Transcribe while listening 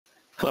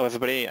Hello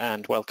everybody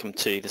and welcome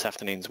to this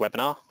afternoon's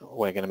webinar.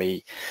 We're going to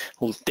be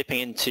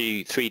dipping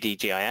into 3D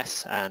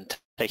GIS and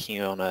taking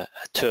you on a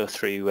tour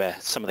through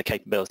some of the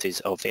capabilities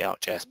of the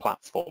ArcGIS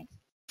platform.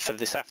 For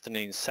this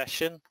afternoon's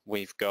session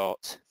we've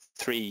got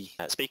three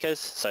speakers.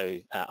 So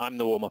I'm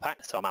the warm-up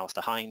act, so I'm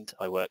Alistair Hind.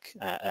 I work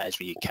at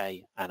Esri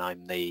UK and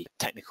I'm the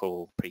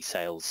technical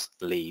pre-sales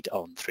lead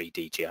on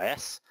 3D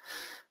GIS.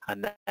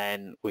 And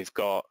then we've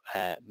got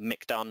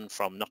Mick Dunn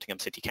from Nottingham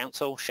City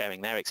Council sharing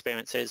their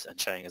experiences and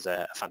showing us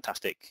a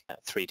fantastic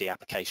 3D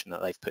application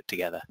that they've put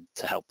together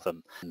to help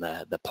them in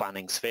the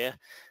planning sphere.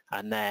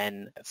 And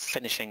then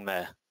finishing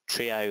the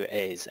trio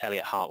is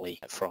Elliot Hartley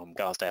from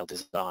Garsdale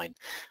Design,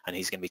 and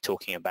he's going to be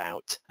talking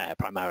about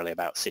primarily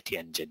about City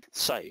Engine.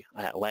 So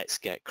let's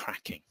get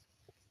cracking.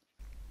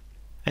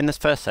 In this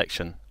first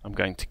section, I'm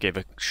going to give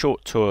a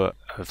short tour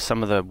of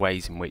some of the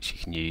ways in which you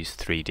can use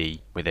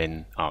 3D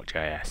within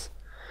ArcGIS.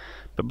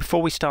 But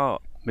before we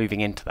start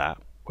moving into that,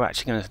 we're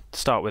actually going to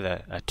start with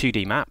a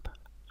 2D map,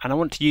 and I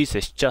want to use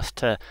this just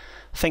to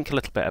think a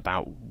little bit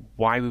about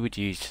why we would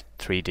use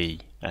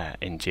 3D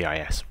in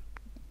GIS.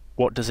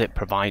 What does it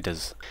provide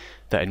us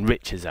that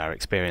enriches our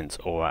experience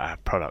or our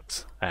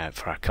products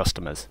for our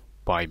customers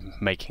by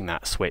making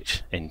that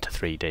switch into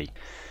 3D?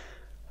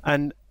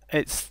 And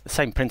it's the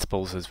same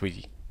principles as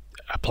we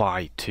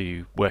apply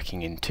to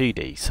working in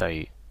 2D.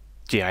 So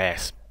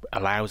GIS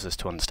allows us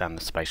to understand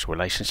the spatial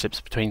relationships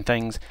between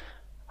things,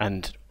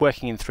 and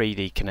working in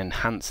 3D can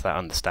enhance that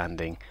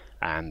understanding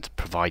and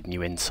provide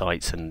new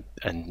insights and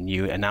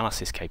new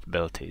analysis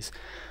capabilities.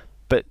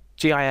 But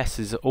GIS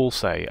is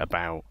also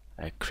about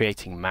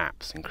creating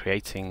maps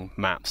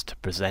to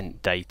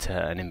present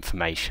data and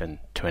information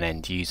to an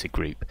end user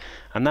group.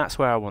 And that's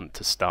where I want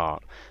to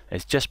start,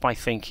 is just by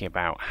thinking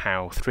about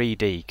how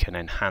 3D can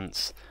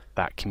enhance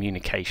that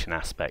communication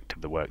aspect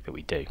of the work that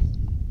we do.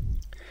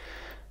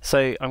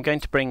 So I'm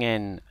going to bring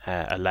in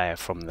a layer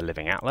from the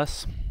Living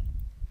Atlas,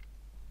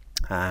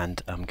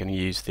 and I'm going to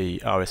use the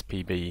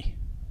RSPB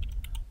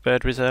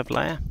bird reserve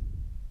layer.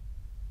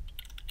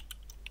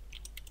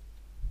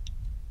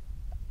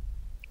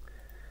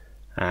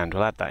 And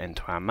we'll add that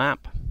into our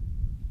map.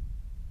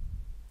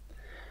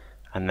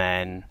 And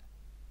then,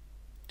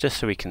 just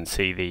so we can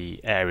see the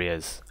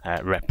areas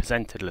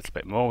represented a little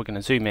bit more, we're going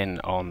to zoom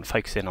in on,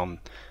 focus in on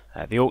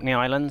the Orkney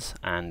Islands,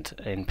 and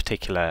in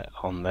particular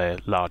on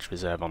the large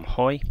reserve on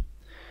Hoy.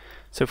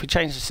 So if we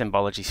change the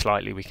symbology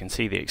slightly, we can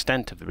see the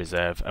extent of the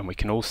reserve, and we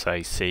can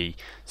also see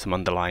some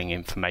underlying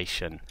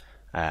information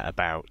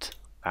about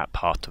that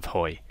part of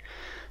Hoy.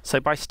 So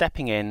by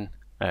stepping in,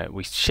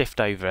 we shift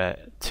over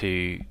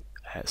to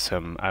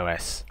some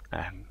OS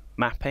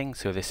mapping.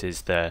 So this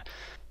is the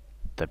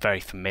very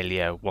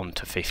familiar 1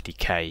 to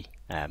 50k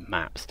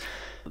maps.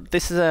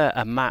 This is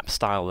a map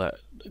style that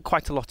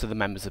quite a lot of the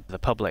members of the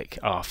public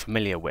are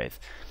familiar with,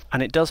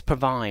 and it does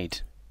provide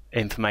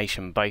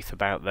information both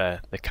about the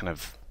kind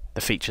of the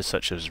features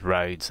such as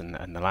roads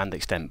and the land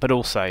extent, but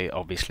also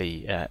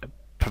obviously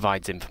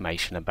provides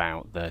information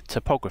about the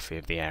topography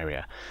of the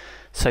area.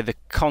 So the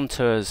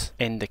contours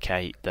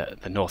indicate that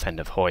the north end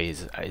of Hoy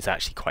is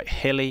actually quite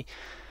hilly,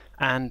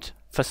 and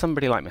for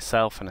somebody like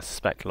myself, and I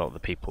suspect a lot of the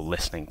people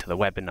listening to the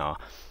webinar,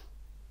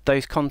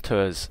 those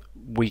contours,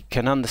 we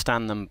can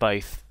understand them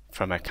both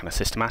from a kind of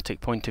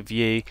systematic point of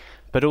view,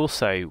 but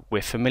also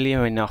we're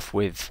familiar enough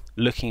with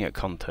looking at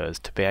contours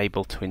to be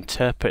able to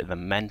interpret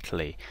them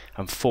mentally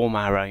and form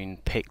our own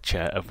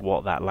picture of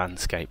what that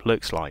landscape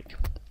looks like.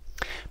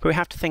 But we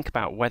have to think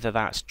about whether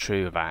that's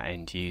true of our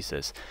end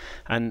users,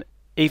 and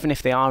even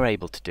if they are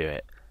able to do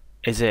it,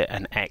 is it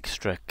an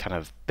extra kind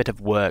of bit of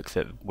work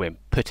that we're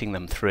putting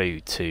them through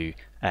to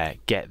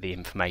get the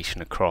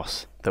information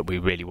across that we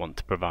really want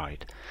to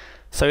provide?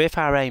 So if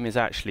our aim is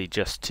actually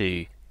just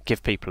to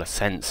give people a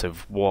sense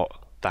of what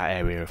that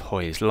area of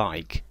Hoy is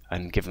like,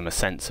 and give them a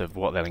sense of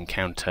what they'll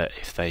encounter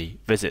if they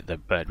visit the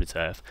bird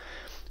reserve,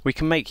 we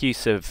can make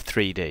use of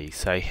 3D.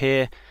 So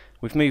here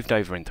we've moved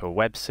over into a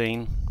web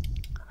scene,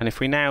 and if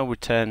we now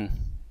return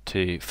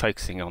to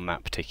focusing on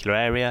that particular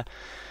area,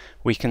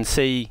 we can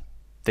see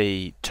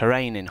the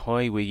terrain in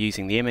Hoy. We're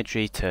using the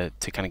imagery to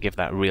kind of give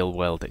that real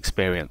world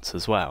experience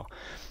as well.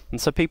 And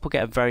so people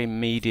get a very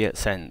immediate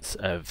sense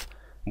of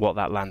what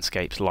that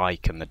landscape's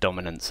like, and the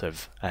dominance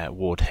of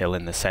Ward Hill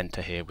in the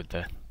centre here with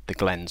the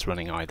glens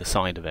running either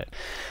side of it.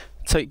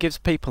 So it gives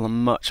people a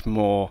much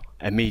more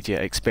immediate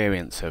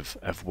experience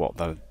of what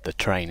the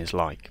terrain is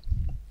like.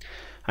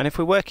 And if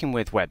we're working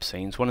with web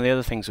scenes, one of the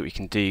other things that we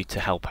can do to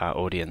help our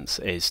audience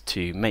is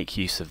to make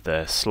use of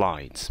the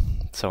slides.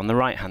 So on the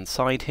right hand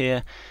side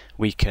here,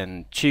 we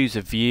can choose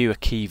a view, a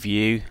key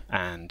view,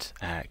 and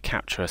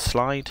capture a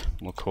slide.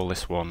 We'll call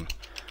this one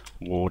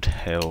Ward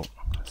Hill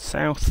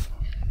South.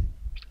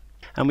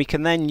 And we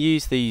can then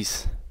use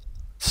these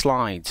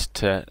slides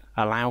to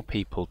allow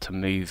people to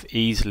move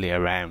easily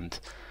around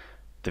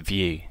the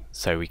view.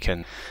 So we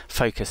can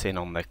focus in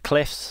on the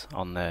cliffs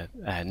on the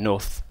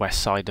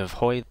northwest side of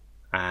Hoy,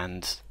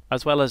 and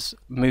as well as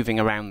moving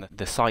around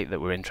the site that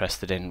we're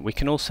interested in, we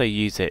can also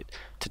use it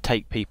to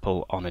take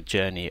people on a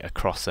journey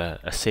across a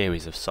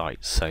series of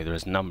sites. So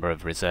there's a number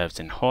of reserves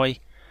in Hoy,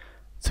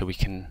 so we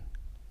can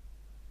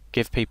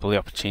give people the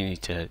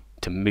opportunity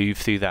to move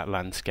through that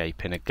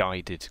landscape in a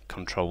guided,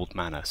 controlled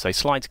manner. So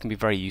slides can be a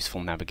very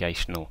useful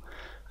navigational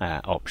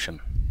option.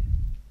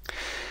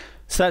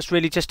 So that's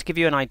really just to give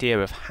you an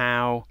idea of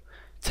how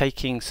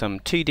taking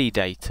some 2D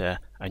data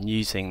and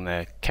using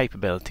the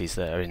capabilities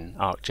that are in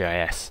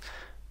ArcGIS,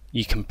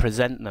 you can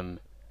present them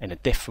in a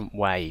different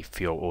way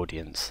for your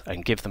audience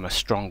and give them a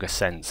stronger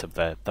sense of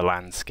the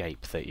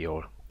landscape that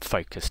you're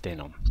focused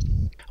in on.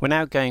 We're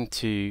now going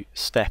to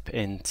step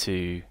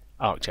into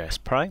ArcGIS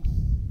Pro.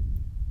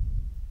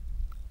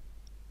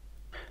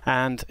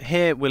 And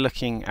here we're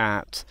looking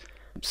at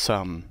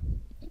some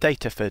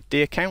data for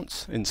deer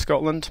counts in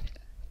Scotland,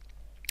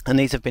 and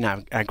these have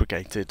been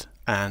aggregated,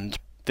 and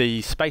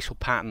the spatial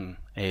pattern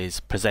is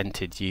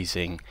presented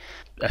using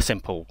a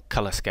simple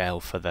colour scale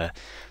for the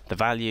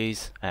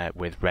values,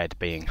 with red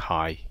being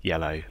high,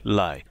 yellow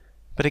low.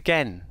 But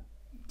again,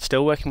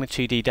 still working with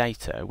 2D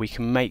data, we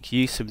can make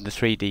use of the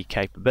 3D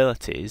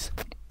capabilities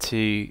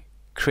to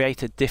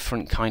create a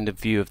different kind of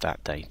view of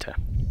that data.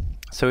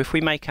 So if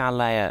we make our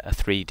layer a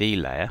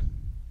 3D layer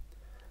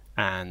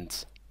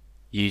and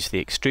use the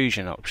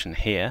extrusion option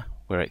here,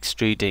 we're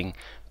extruding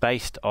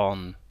based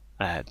on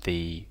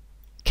the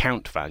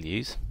count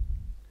values.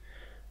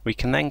 We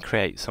can then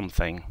create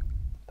something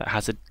that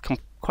has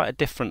quite a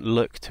different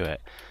look to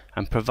it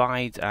and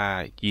provide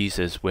our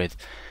users with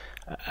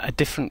a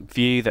different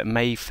view that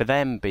may for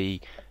them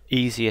be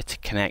easier to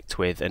connect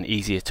with and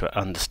easier to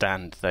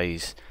understand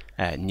those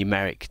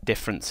numeric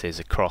differences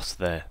across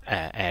the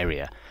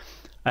area.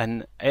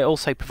 And it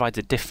also provides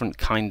a different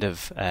kind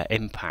of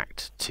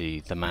impact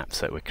to the maps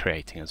that we're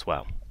creating as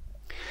well.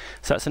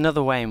 So that's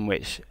another way in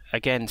which,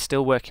 again,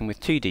 still working with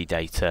 2D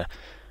data,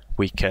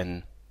 we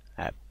can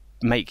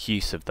make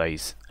use of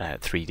those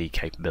 3D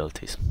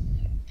capabilities.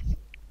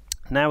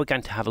 Now we're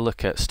going to have a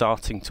look at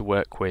starting to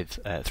work with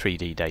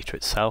 3D data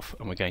itself,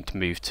 and we're going to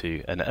move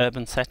to an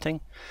urban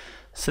setting.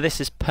 So this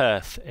is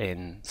Perth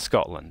in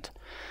Scotland.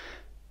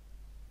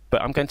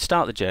 But I'm going to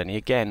start the journey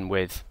again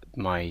with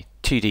my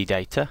 2D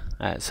data.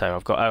 So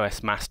I've got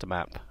OS master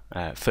map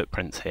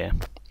footprints here.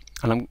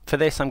 And for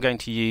this I'm going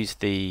to use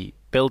the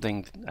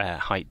building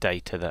height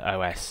data that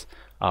OS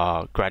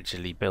are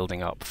gradually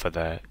building up for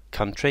the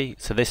country.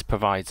 So this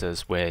provides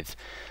us with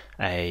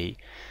a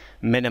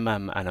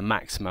minimum and a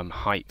maximum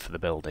height for the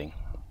building.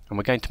 And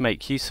we're going to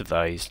make use of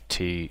those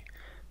to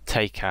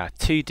take our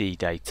 2D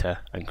data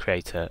and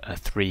create a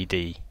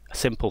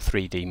simple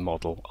 3D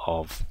model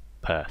of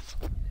Perth.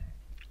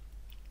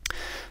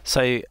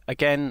 So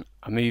again,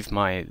 I move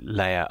my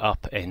layer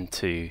up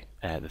into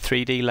the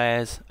 3D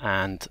layers,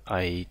 and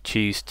I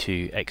choose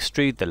to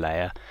extrude the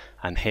layer,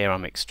 and here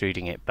I'm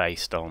extruding it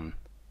based on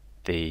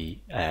the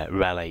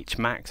rel-h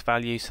max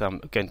value, so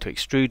I'm going to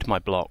extrude my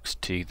blocks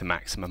to the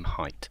maximum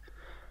height.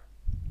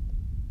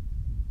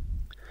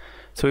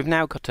 So we've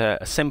now got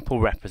a simple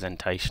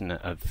representation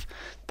of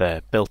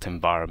the built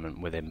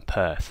environment within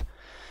Perth.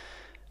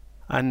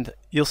 And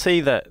you'll see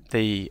that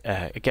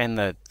again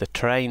the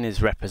terrain is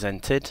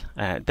represented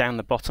down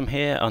the bottom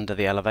here under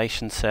the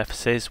elevation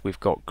surfaces. We've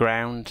got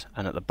ground,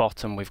 and at the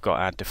bottom we've got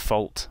our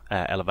default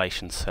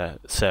elevation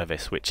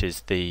service, which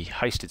is the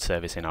hosted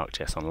service in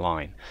ArcGIS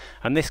Online.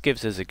 And this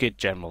gives us a good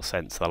general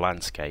sense of the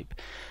landscape.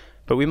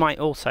 But we might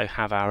also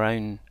have our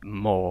own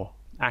more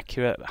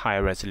accurate,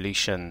 higher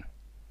resolution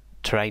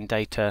terrain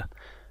data,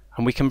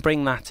 and we can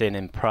bring that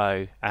in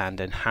Pro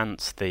and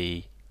enhance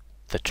the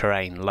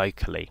terrain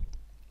locally.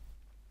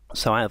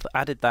 So I've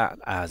added that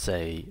as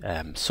a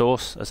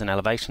source, as an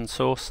elevation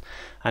source,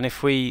 and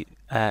if we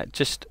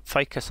just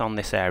focus on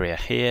this area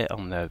here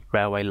on the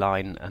railway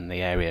line and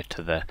the area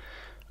to the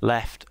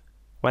left,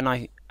 when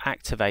I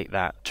activate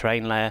that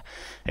terrain layer,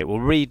 it will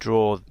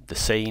redraw the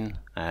scene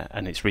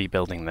and it's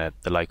rebuilding the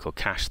local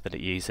cache that it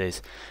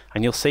uses,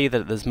 and you'll see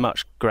that there's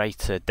much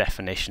greater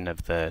definition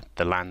of the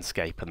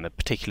landscape and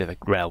particularly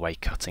the railway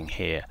cutting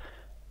here.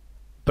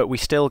 But we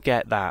still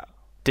get that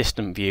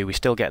distant view, we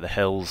still get the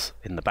hills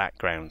in the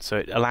background, so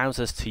it allows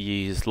us to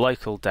use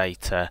local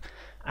data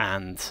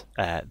and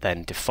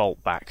then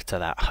default back to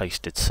that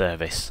hosted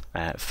service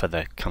for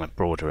the kind of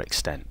broader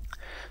extent.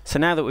 So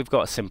now that we've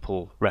got a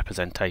simple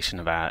representation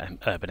of our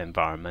urban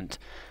environment,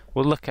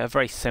 we'll look at a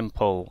very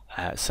simple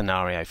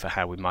scenario for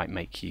how we might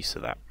make use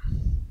of that.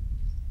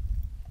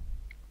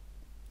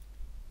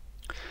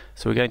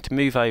 So we're going to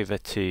move over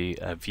to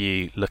a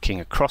view looking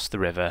across the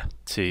river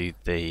to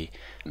the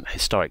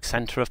historic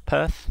centre of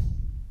Perth.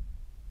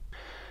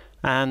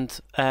 And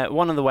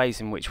one of the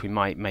ways in which we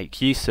might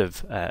make use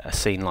of a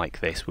scene like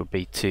this would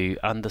be to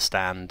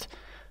understand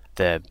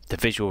the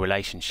visual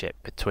relationship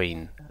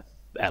between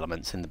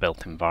elements in the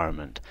built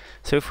environment.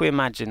 So if we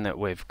imagine that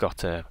we've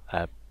got a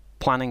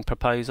planning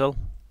proposal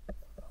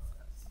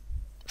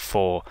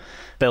for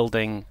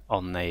building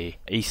on the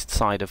east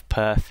side of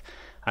Perth,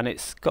 and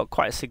it's got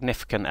quite a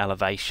significant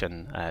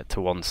elevation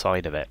to one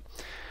side of it.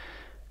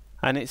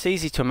 And it's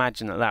easy to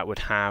imagine that that would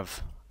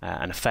have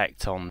an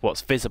effect on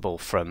what's visible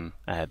from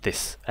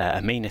this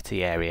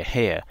amenity area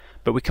here,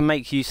 but we can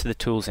make use of the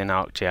tools in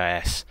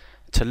ArcGIS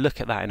to look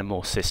at that in a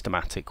more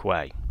systematic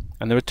way.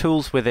 And there are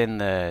tools within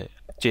the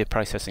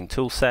geoprocessing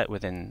toolset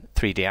within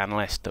 3D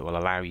Analyst that will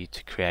allow you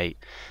to create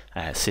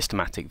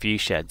systematic view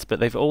sheds, but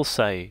they've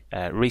also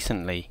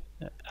recently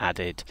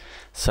added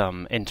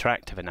some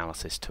interactive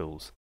analysis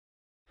tools.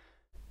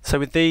 So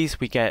with these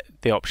we get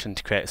the option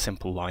to create a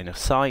simple line of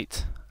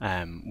sight.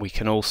 We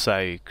can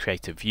also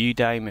create a view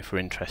dome if we're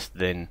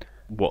interested in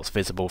what's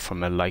visible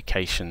from a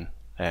location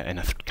in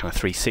a kind of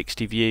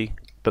 360 view,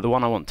 but the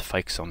one I want to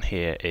focus on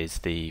here is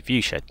the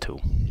view shed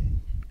tool.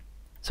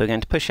 So we're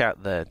going to push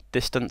out the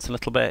distance a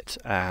little bit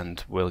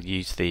and we'll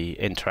use the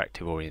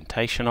interactive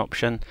orientation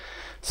option.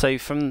 So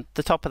from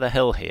the top of the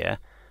hill here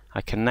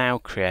I can now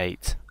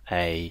create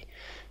a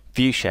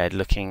view shed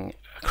looking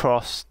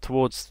across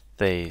towards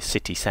the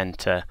city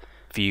centre,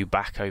 view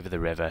back over the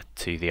river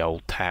to the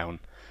old town,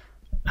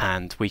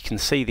 and we can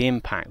see the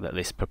impact that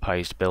this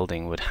proposed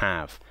building would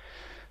have.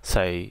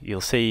 So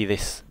you'll see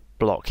this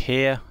block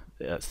here,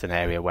 that's an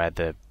area where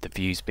the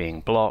view's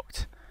being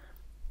blocked,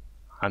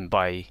 and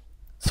by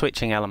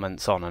switching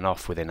elements on and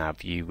off within our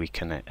view we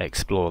can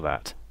explore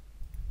that.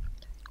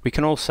 We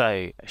can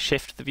also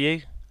shift the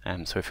view,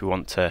 so if we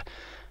want to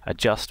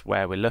adjust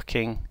where we're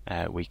looking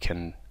we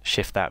can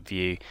shift that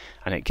view,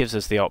 and it gives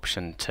us the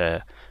option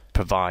to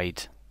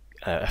provide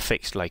a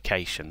fixed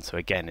location. So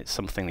again, it's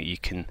something that you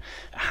can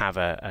have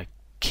a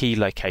key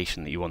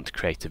location that you want to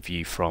create a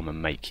view from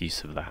and make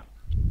use of that.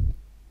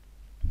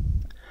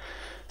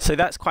 So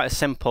that's quite a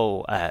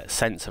simple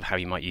sense of how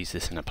you might use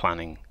this in a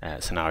planning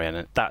scenario,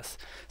 and that's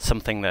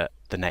something that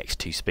the next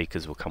two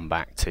speakers will come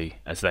back to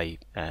as they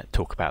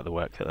talk about the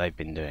work that they've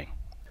been doing.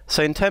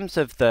 So in terms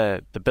of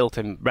the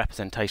built-in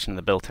representation of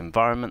the built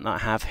environment that I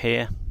have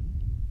here,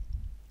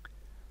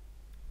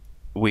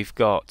 we've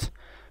got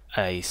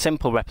a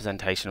simple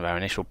representation of our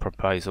initial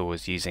proposal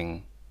was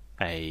using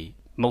a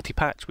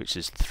multi-patch, which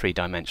is the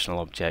three-dimensional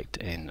object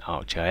in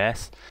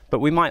ArcGIS, but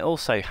we might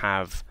also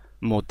have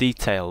more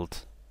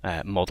detailed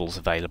models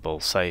available.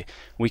 So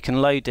we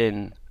can load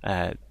in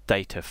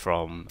data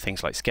from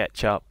things like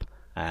SketchUp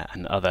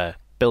and other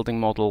building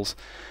models,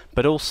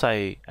 but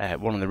also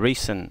one of the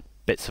recent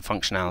bits of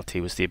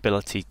functionality was the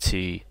ability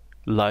to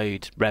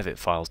load Revit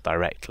files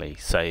directly.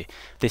 So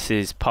this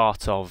is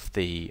part of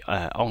the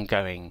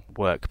ongoing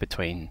work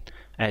between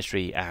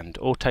Esri and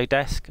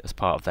Autodesk as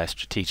part of their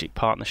strategic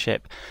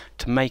partnership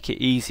to make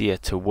it easier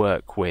to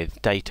work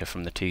with data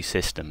from the two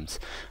systems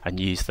and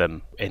use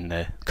them in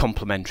the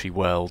complementary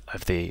world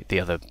of the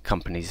other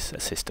company's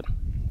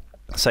system.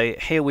 So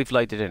here we've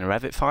loaded in a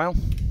Revit file,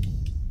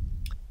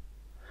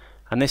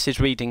 and this is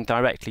reading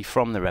directly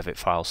from the Revit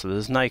file, so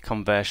there's no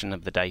conversion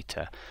of the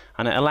data,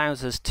 and it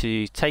allows us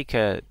to take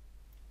a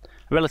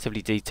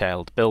relatively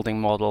detailed building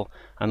model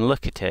and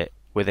look at it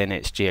within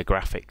its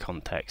geographic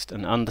context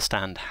and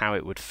understand how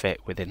it would fit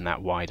within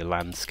that wider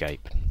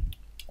landscape.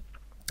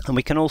 And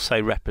we can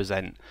also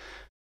represent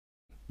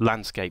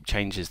landscape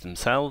changes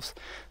themselves,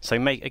 so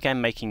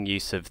again making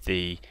use of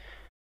the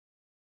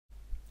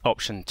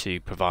option to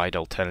provide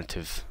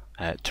alternative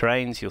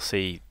terrains. You'll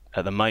see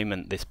at the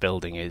moment this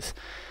building is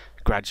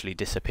gradually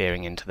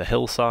disappearing into the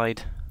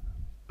hillside,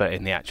 but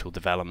in the actual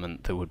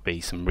development there would be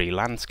some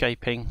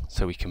re-landscaping,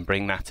 so we can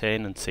bring that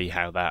in and see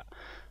how that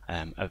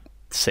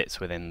sits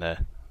within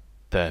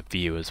the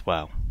view as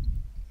well.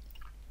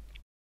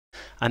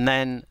 And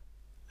then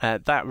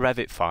that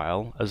Revit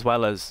file, as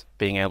well as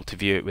being able to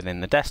view it within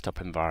the desktop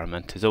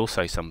environment, is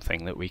also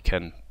something that we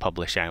can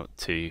publish out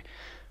to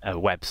a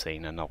web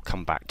scene, and I'll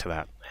come back to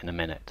that in a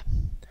minute.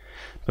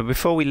 But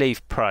before we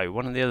leave Pro,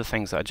 one of the other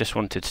things that I just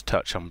wanted to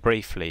touch on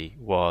briefly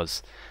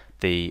was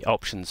the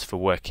options for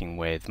working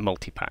with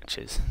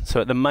multi-patches.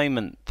 So at the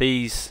moment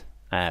these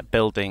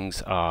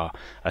buildings are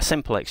a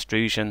simple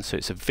extrusion, so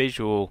it's a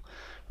visual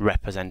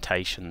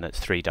representation that's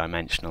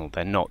three-dimensional.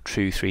 They're not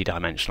true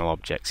three-dimensional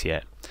objects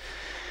yet.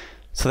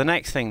 So the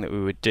next thing that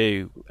we would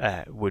do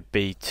would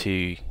be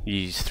to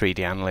use 3D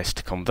Analyst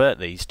to convert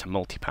these to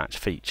multi-patch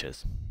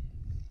features.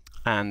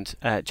 And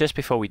just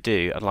before we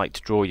do, I'd like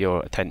to draw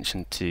your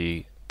attention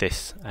to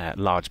this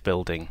large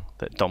building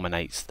that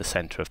dominates the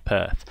centre of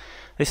Perth.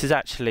 This is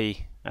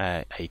actually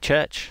a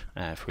church.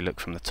 If we look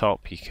from the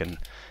top, you can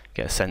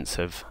get a sense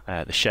of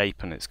the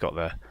shape, and it's got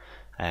the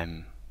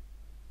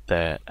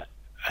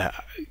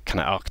kind of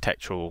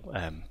architectural.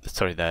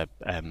 Sorry, the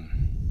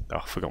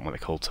I've forgotten what they're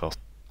called, so I'll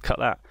cut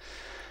that.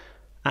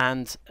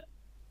 And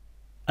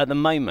at the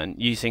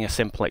moment, using a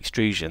simple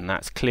extrusion,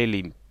 that's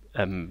clearly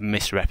a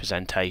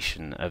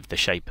misrepresentation of the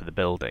shape of the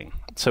building.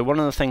 So one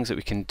of the things that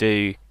we can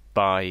do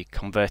by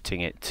converting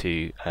it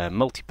to a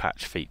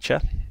multi-patch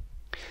feature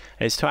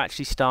is to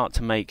actually start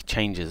to make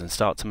changes and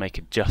start to make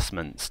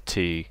adjustments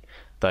to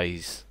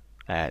those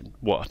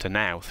what are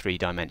now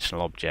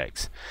three-dimensional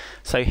objects.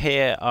 So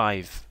here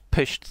I've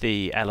pushed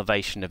the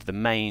elevation of the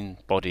main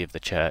body of the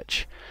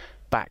church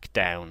back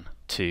down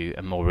to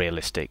a more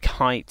realistic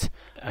height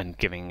and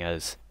giving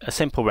us a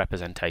simple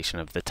representation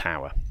of the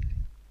tower.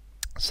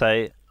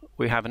 So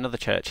we have another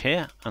church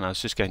here, and I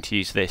was just going to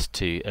use this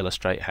to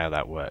illustrate how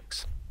that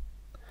works.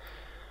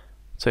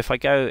 So if I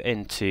go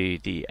into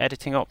the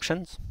editing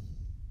options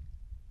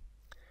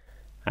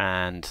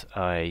and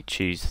I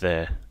choose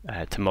to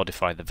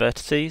modify the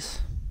vertices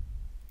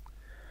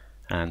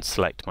and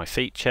select my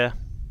feature,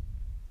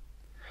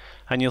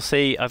 and you'll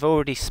see I've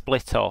already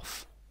split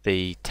off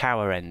the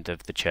tower end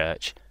of the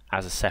church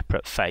as a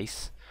separate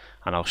face,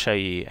 and I'll show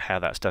you how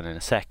that's done in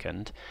a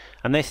second.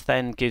 And this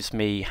then gives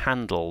me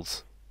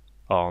handles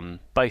on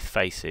both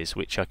faces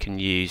which I can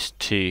use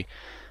to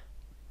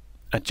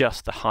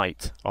adjust the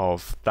height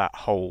of that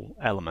whole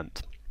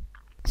element.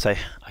 So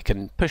I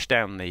can push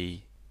down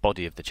the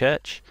body of the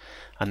church,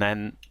 and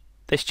then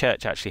this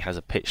church actually has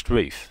a pitched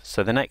roof.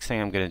 So the next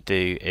thing I'm going to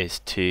do is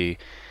to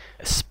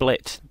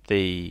split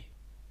the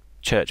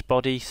church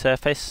body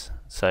surface.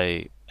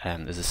 So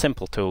there's a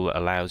simple tool that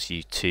allows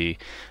you to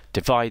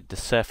divide the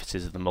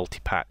surfaces of the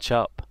multi-patch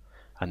up,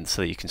 and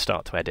so that you can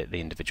start to edit the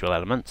individual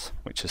elements,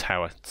 which is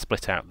how I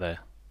split out the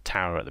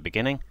tower at the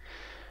beginning.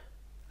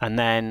 And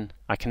then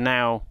I can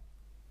now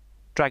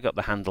drag up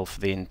the handle for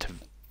the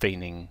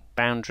intervening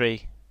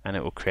boundary, and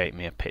it will create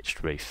me a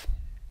pitched roof.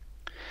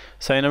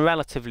 So in a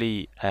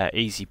relatively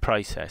easy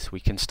process, we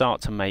can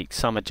start to make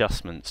some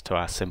adjustments to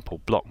our simple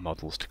block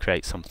models to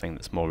create something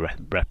that's more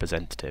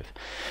representative.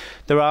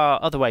 There are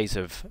other ways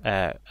of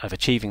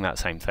achieving that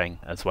same thing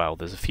as well.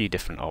 There's a few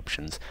different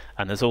options,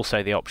 and there's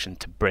also the option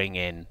to bring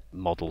in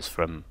models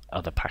from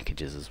other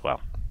packages as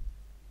well.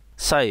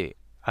 So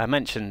I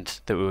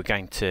mentioned that we were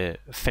going to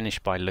finish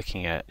by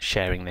looking at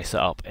sharing this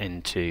up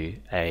into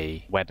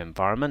a web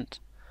environment.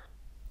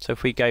 So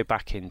if we go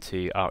back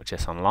into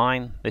ArcGIS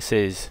Online, this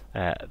is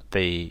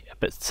the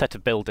set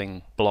of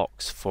building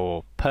blocks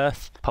for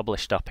Perth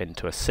published up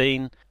into a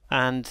scene,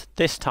 and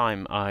this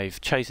time I've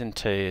chosen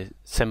to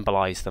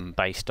symbolize them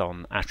based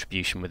on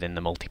attribution within the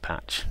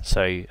multi-patch.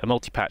 So a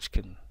multi-patch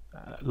can,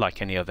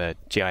 like any other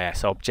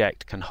GIS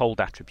object, can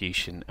hold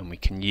attribution, and we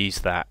can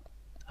use that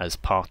as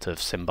part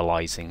of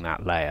symbolizing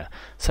that layer.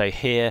 So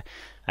here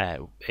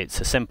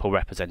it's a simple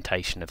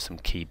representation of some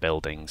key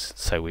buildings.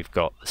 So we've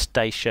got the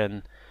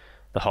station,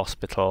 the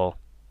hospital,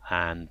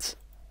 and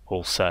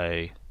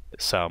also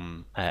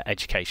some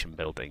education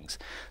buildings.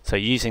 So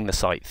using the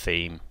site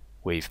theme,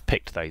 we've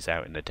picked those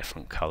out in a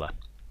different colour,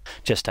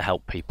 just to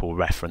help people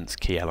reference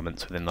key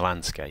elements within the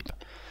landscape.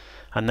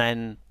 And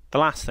then the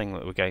last thing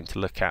that we're going to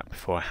look at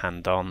before I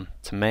hand on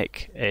to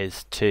Mick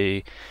is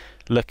to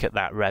look at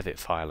that Revit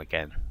file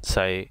again.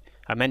 So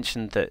I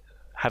mentioned that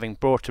having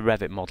brought a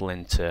Revit model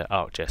into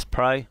ArcGIS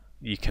Pro,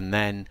 you can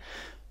then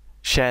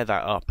share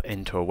that up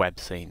into a web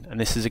scene, and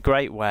this is a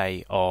great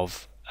way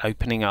of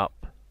opening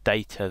up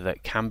data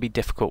that can be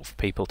difficult for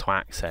people to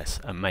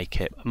access and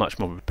make it much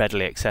more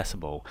readily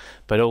accessible,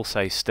 but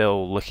also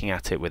still looking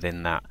at it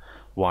within that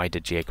wider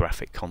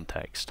geographic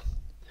context.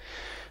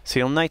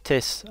 So you'll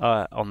notice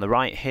on the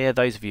right here,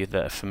 those of you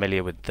that are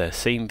familiar with the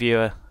scene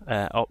viewer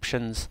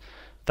options,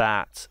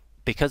 that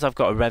because I've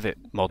got a Revit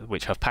model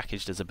which I've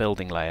packaged as a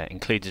building layer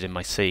included in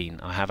my scene,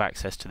 I have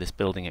access to this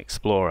building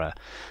explorer,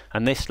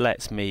 and this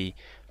lets me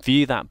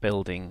view that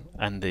building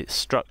and its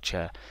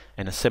structure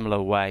in a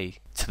similar way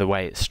to the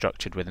way it's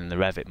structured within the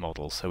Revit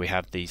model. So we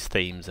have these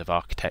themes of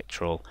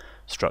architectural,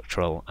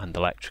 structural and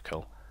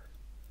electrical,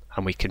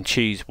 and we can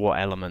choose what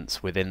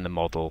elements within the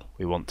model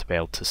we want to be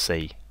able to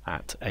see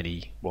at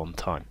any one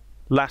time.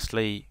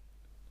 Lastly,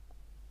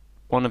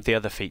 one of the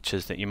other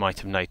features that you might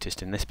have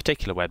noticed in this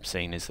particular web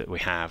scene is that we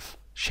have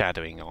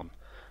shadowing on.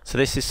 So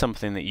this is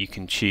something that you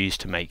can choose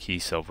to make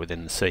use of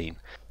within the scene.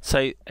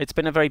 So it's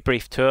been a very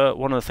brief tour.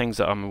 One of the things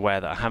that I'm aware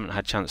that I haven't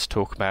had a chance to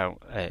talk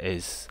about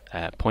is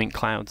point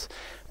clouds,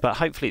 but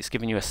hopefully it's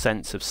given you a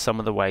sense of some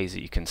of the ways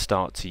that you can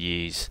start to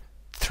use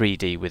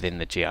 3D within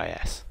the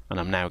GIS. And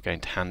I'm now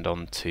going to hand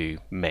on to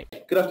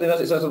Mick. Good afternoon,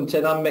 as it says on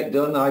tin, I'm Mick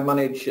Dunn. I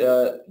manage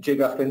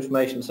Geographical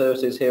Information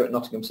Services here at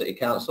Nottingham City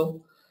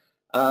Council.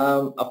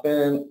 I've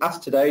been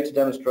asked today to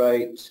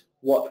demonstrate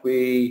what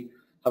we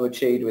have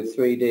achieved with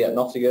 3D at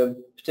Nottingham,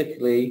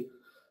 particularly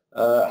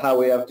how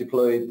we have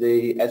deployed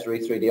the Esri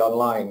 3D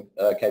Online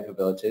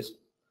capabilities.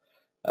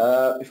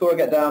 Before I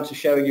get down to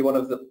showing you one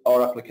of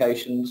our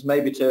applications,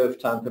 maybe two if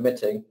time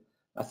permitting,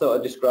 I thought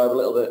I'd describe a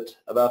little bit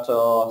about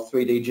our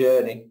 3D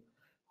journey,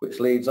 which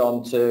leads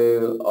on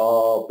to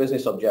our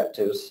business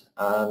objectives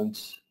and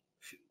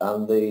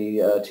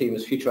the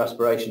team's future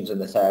aspirations in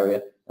this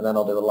area, and then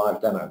I'll do a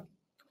live demo.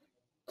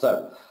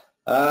 So,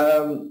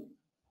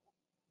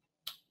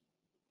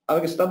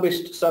 having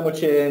established so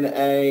much in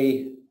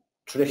a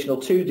traditional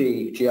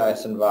 2D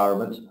GIS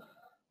environment,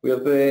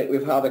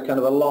 we've had a kind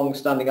of a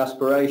long-standing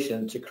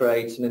aspiration to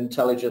create an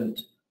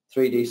intelligent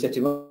 3D city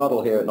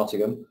model here at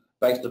Nottingham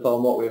based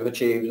upon what we've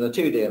achieved in a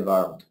 2D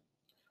environment.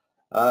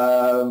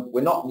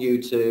 We're not new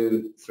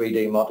to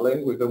 3D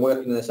modelling. We've been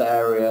working in this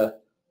area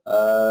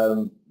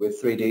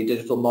with 3D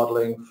digital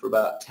modelling for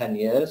about 10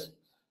 years,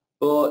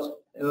 but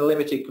in a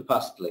limited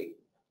capacity,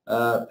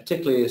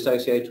 particularly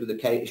associated with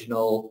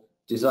occasional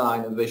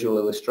design and visual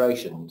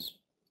illustrations.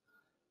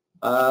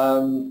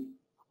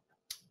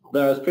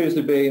 There has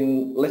previously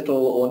been little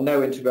or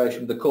no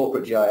integration with the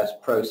corporate GIS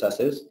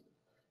processes.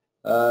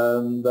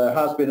 There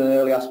has been an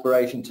early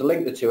aspiration to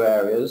link the two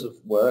areas of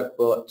work,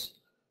 but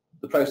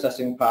the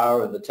processing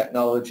power and the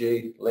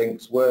technology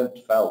links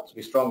weren't felt to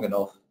be strong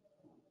enough,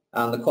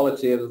 and the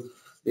quality of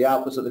the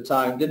outputs at the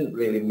time didn't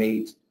really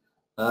meet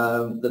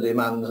the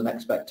demands and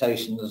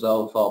expectations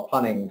of our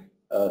planning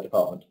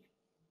department.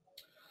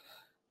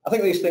 I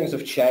think these things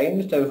have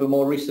changed over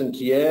more recent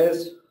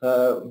years.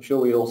 I'm sure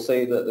we all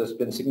see that there's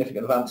been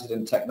significant advances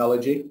in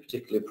technology,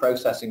 particularly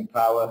processing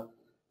power,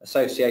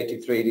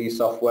 associated 3D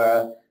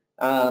software,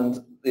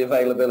 and the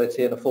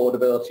availability and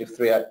affordability of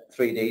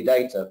 3D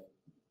data.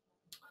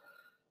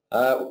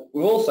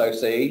 We also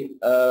see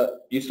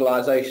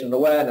utilisation and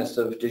awareness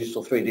of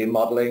digital 3D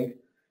modelling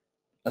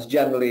has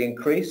generally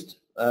increased.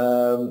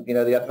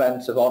 The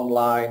advent of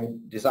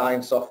online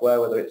design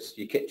software, whether it's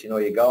your kitchen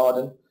or your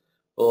garden,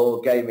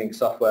 or gaming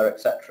software,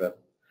 etc.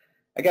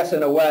 I guess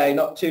in a way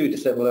not too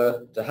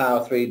dissimilar to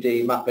how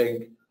 3D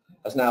mapping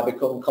has now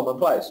become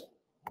commonplace.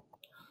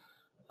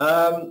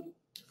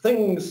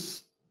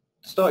 Things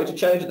started to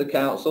change at the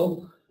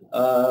council.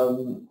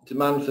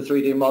 Demand for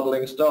 3D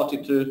modelling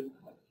started to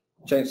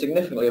change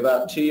significantly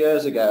about 2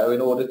 years ago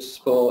in order to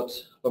support,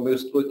 when we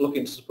were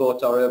looking to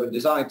support our urban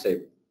design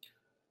team.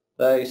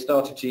 They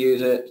started to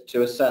use it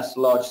to assess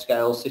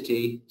large-scale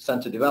city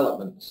centre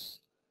developments.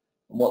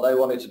 And what they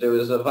wanted to do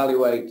is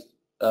evaluate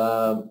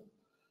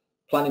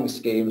planning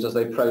schemes as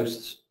they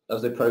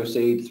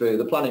proceed through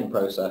the planning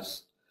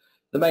process.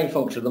 The main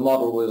function of the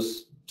model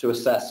was to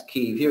assess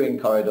key viewing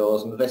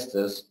corridors and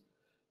vistas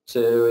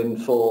to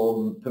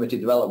inform permitted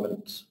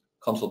development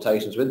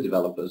consultations with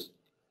developers,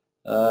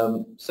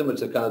 similar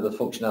to kind of the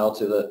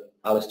functionality that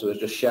Alistair was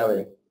just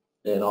showing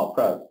in Art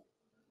Pro.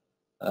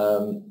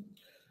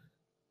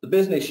 The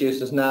business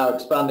use has now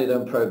expanded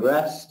and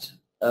progressed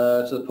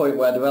to the point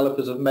where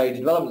developers of major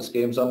development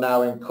schemes are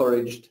now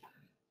encouraged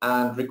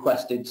and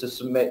requested to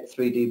submit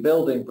 3D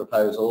building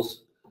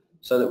proposals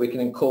so that we can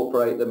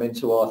incorporate them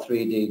into our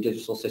 3D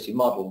digital city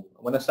model.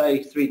 When I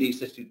say 3D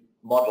city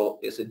model,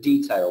 it's a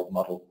detailed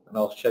model, and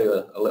I'll show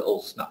you a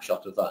little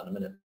snapshot of that in a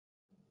minute.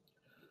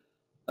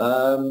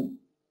 The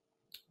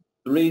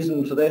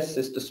reason for this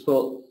is to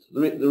support,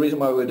 the reason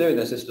why we're doing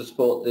this is to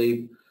support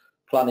the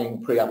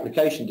planning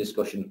pre-application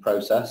discussion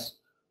process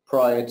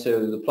prior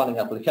to the planning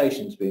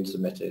applications being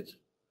submitted.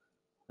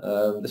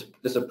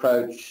 This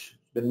approach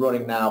has been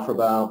running now for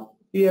about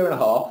a year and a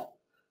half,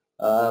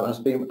 has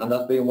been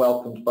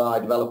welcomed by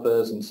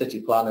developers and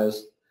city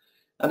planners,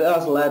 and it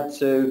has led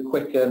to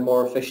quicker and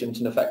more efficient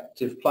and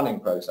effective planning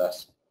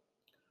process.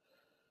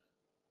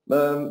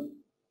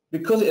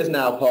 Because it is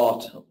now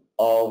part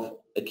of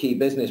a key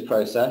business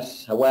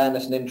process,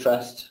 awareness and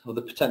interest of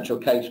the potential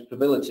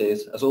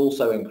capabilities has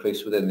also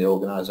increased within the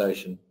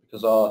organisation,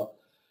 because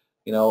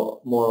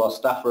more of our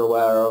staff are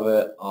aware of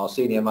it, our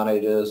senior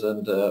managers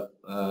and our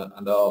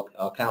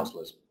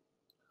councillors.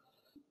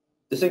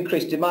 This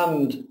increased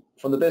demand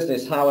from the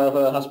business,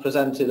 however, has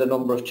presented a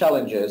number of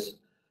challenges,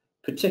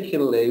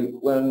 particularly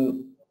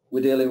when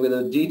we're dealing with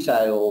a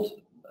detailed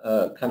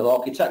kind of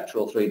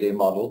architectural 3D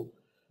model,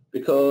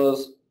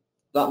 because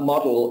that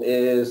model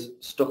is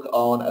stuck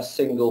on a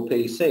single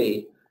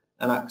PC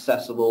and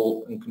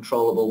accessible and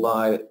controllable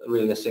by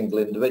really a single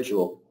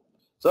individual.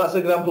 So that's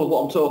an example of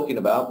what I'm talking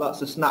about.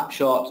 That's a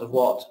snapshot of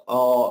what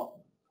our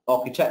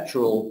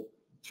architectural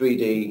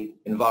 3D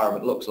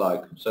environment looks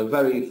like. So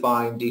very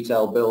fine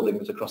detailed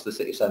buildings across the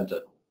city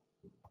centre.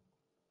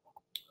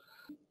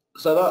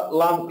 So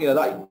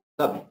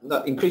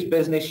that increased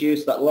business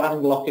use, that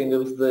landlocking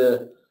of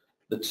the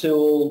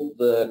tool,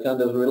 the kind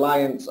of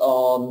reliance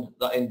on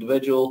that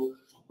individual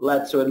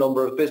led to a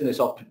number of business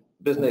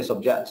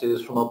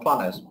objectives from our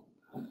planners.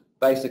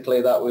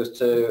 Basically, that was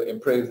to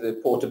improve the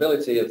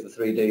portability of the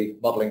 3D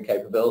modelling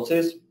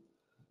capabilities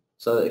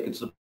so that it could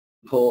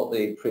support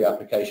the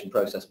pre-application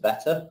process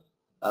better,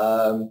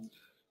 to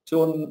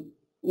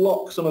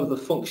unlock some of the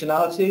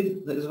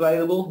functionality that is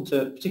available,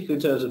 particularly in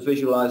terms of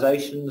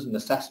visualisations and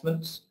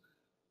assessments,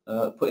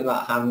 putting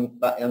that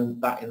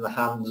in the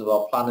hands of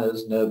our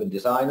planners and urban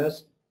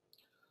designers,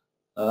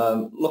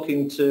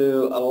 looking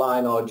to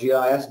align our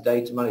GIS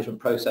data management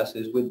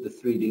processes with the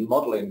 3D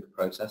modelling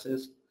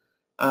processes,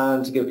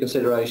 and to give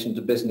consideration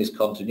to business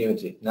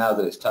continuity. Now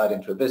that it's tied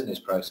into a business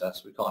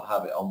process, we can't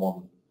have it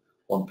on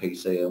one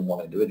PC and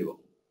one individual.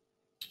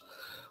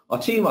 Our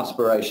team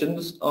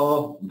aspirations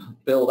are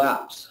build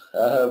apps,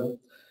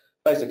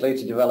 basically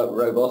to develop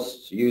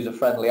robust,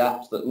 user-friendly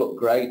apps that look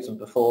great and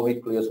perform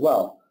equally as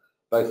well,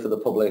 both for the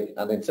public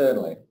and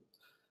internally.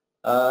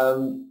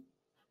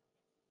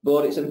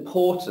 But it's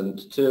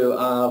important to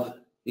have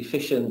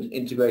efficient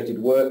integrated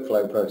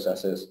workflow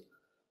processes.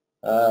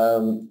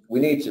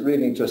 We really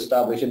need to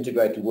establish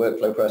integrated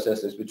workflow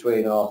processes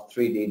between our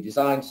 3D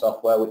design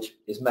software, which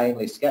is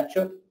mainly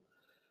SketchUp.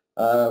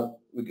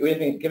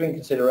 We're giving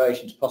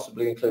consideration to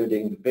possibly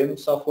including BIM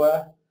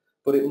software,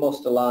 but it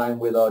must align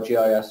with our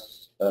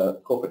GIS,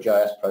 corporate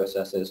GIS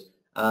processes,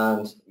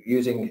 and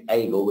using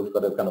Able, we've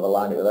got to kind of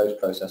align it with those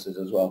processes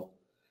as well.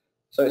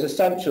 So it's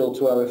essential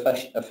to our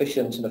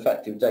efficient and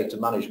effective data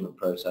management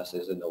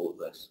processes in all of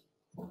this.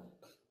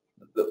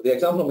 The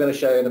example I'm going to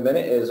show you in a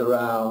minute is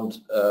around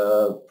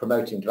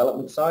promoting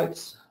development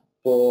sites,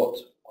 but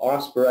our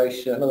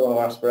aspiration, another one of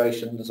our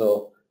aspirations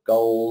or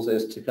goals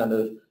is to kind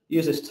of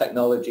use this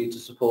technology to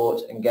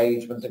support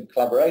engagement and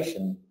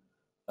collaboration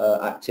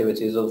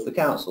activities of the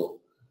council.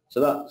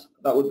 So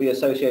that would be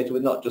associated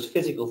with not just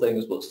physical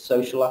things but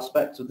social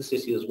aspects of the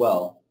city as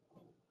well.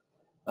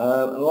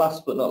 And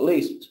last but not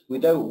least, we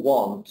don't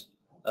want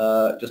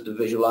just a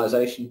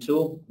visualization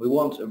tool. We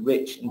want a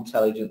rich,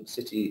 intelligent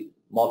city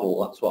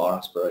model. That's what our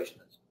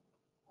aspiration is.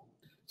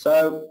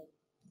 So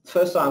the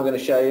first thing I'm going to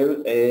show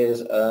you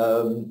is,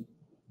 well,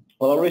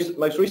 our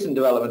most recent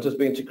development has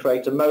been to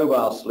create a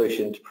mobile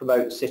solution to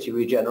promote city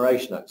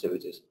regeneration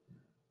activities.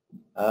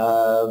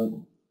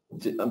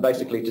 And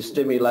basically to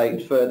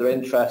stimulate further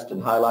interest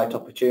and highlight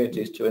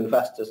opportunities to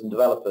investors and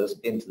developers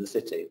into the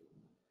city.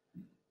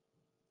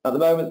 At the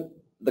moment,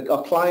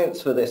 our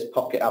clients for this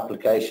pocket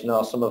application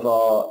are some of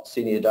our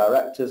senior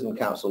directors and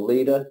council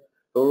leader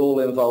who are all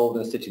involved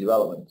in city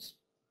developments.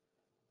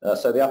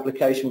 So the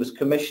application was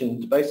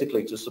commissioned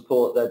basically to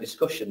support their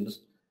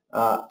discussions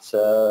at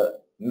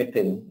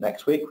MIPIM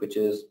next week, which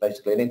is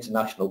basically an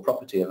international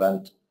property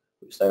event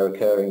which they're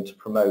occurring to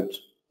promote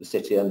the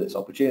city and its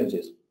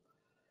opportunities.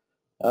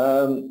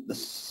 The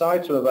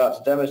site I'm about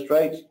to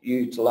demonstrate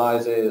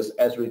utilises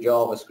Esri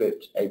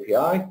JavaScript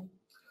API.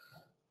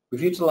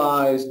 We've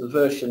utilised the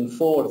version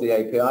 4 of the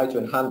API to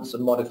enhance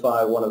and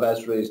modify one of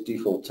Esri's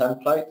default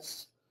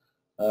templates.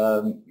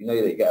 You know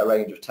that you get a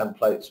range of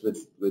templates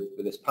with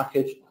this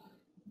package.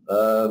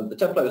 The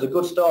template was a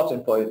good starting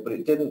point, but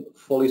it didn't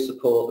fully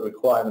support the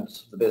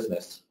requirements of the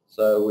business.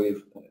 So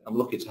I'm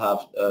lucky to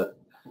have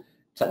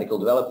technical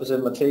developers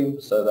in my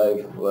team, so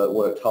they've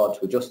worked hard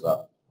to adjust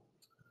that.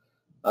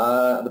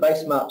 The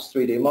base maps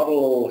 3D model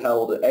all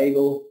held at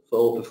Eagle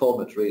for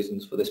performance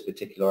reasons for this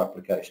particular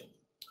application.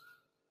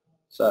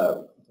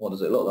 So, what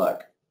does it look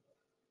like?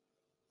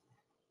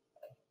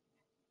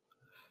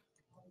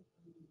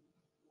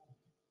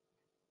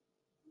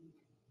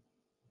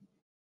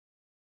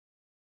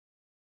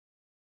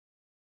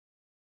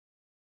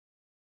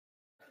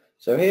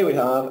 So here we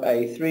have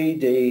a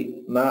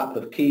 3D map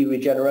of key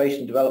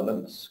regeneration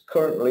developments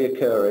currently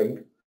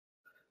occurring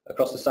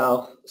across the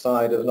south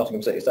side of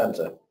Nottingham City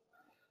Centre.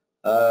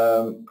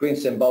 Green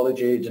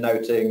symbology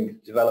denoting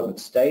development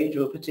stage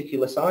of a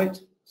particular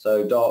site.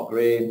 So dark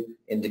green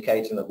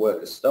indicating that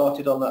work has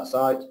started on that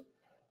site,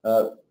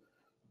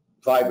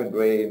 vibrant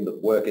green that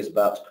work is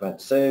about to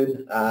commence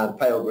soon, and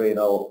pale green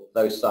are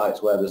those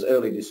sites where there's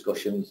early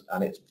discussions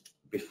and it's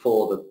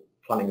before the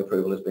planning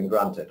approval has been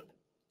granted.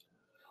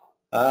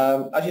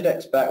 As you'd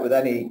expect with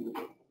any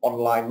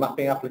online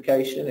mapping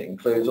application, it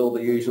includes all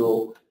the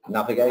usual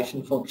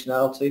navigation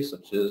functionality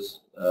such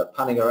as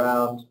panning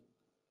around,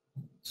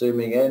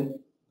 zooming in,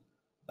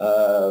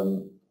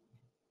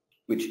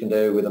 which you can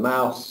do with a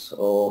mouse,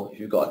 or if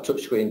you've got a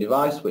touchscreen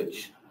device,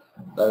 which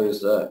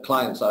those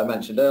clients I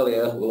mentioned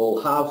earlier will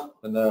all have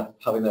when they're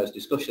having those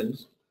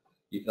discussions.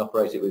 You can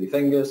operate it with your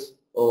fingers,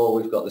 or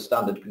we've got the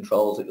standard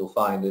controls that you'll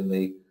find in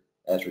the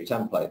Esri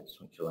templates,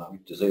 which allow you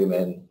to zoom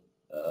in,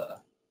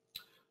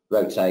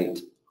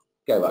 rotate,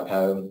 go back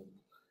home,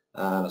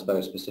 and I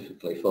suppose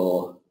specifically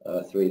for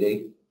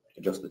 3D,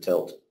 adjust the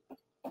tilt.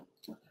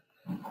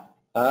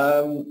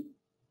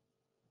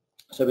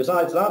 So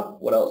besides that,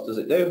 what else does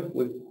it do?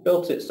 We've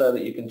built it so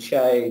that you can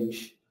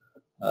change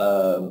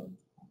and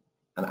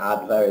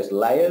add various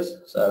layers.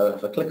 So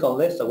if I click on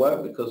this, I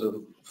won't because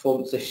of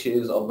performance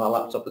issues on my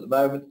laptop at the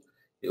moment.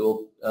 It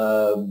will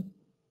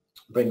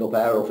bring up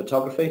aerial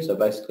photography, so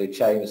basically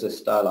change this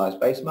stylized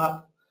base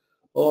map.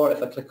 Or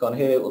if I click on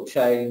here, it will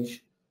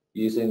change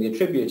using the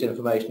attribute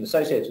information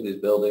associated with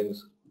these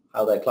buildings,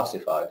 how they're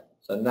classified.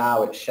 So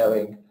now it's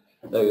showing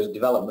those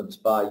developments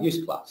by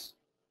use class,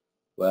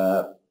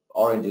 where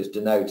orange is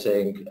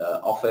denoting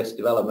office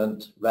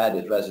development, red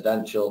is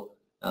residential,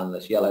 and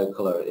this yellow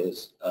colour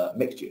is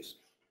mixed use.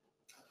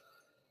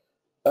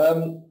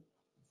 Hopefully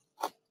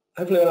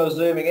when I was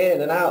zooming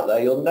in and out there,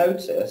 you'll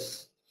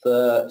notice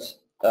that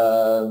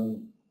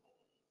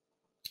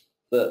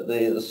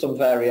there's some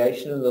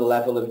variation in the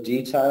level of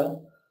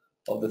detail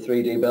of the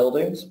 3D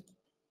buildings.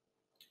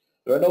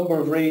 There are a number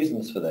of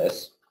reasons for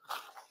this.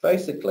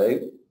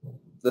 Basically,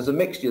 there's a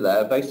mixture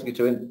there, basically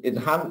to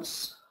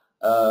enhance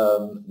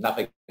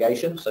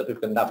navigation, so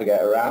people can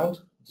navigate around,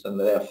 so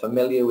they're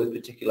familiar with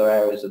particular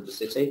areas of the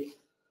city,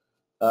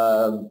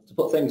 to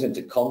put things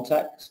into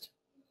context,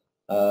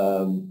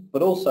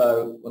 but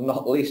also, well,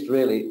 not least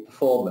really,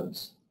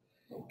 performance.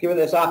 Given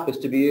this app is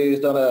to be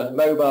used on a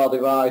mobile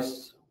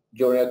device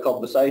during a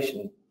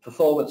conversation,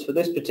 performance for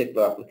this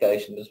particular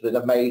application has been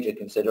a major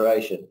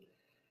consideration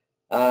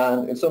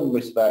and in some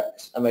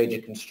respects a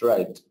major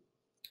constraint.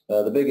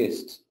 The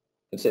biggest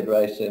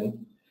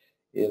consideration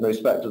in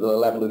respect to the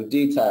level of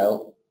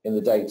detail in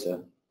the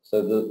data.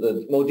 So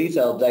the more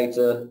detailed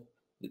data,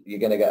 you're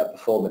going to get a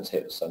performance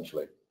hit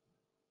essentially.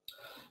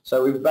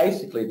 So we've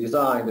basically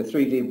designed a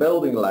 3D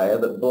building layer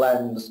that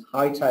blends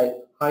high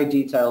high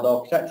detailed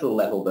architectural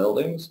level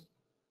buildings.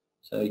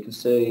 So you can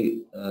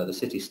see the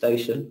city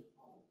station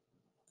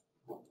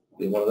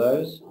being one of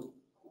those,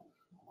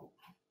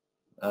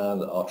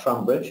 and our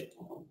tram bridge.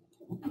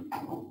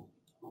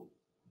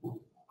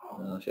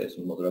 I'll show you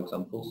some other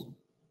examples.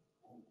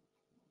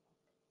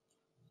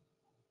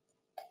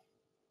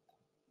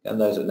 And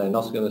those that know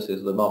Nottingham, this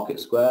is the Market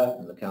Square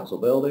and the council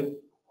building.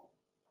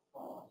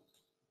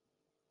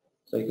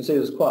 So you can see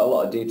there's quite a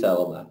lot of detail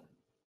on there.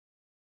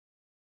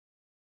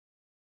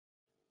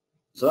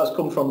 So that's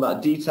come from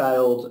that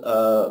detailed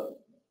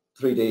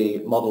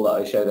 3D model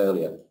that I showed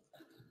earlier.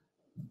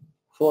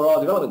 For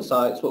our development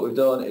sites, what we've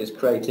done is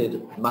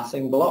created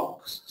massing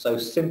blocks, so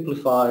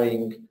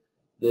simplifying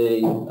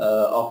the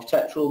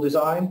architectural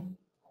design.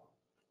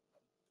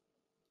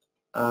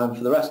 And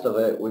for the rest of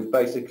it, we've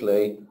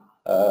basically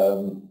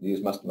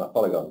used master map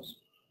polygons.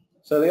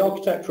 So the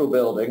architectural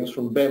buildings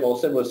from BIM or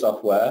similar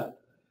software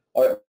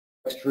are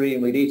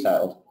extremely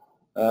detailed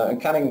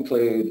and can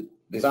include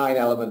design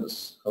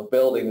elements of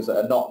buildings that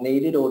are not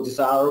needed or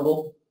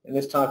desirable in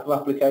this type of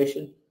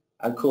application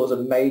and cause a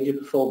major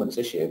performance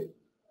issue.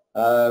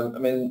 I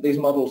mean, these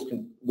models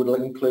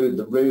would include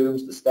the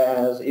rooms, the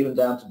stairs, even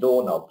down to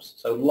doorknobs.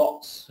 So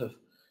lots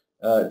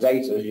of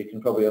data, as you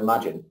can probably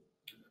imagine.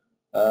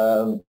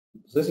 So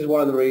this is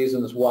one of the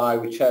reasons why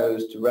we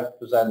chose to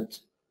represent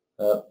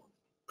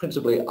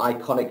principally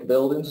iconic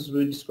buildings, as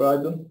we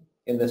describe them,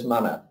 in this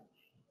manner.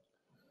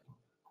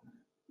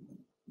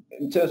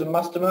 In terms of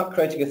master map,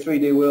 creating a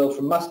 3D world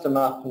from master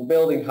map and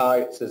building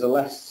heights is a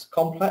less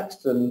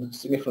complex and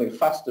significantly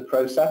faster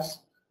process,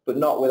 but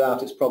not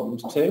without its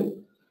problems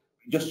too.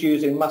 Just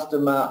using master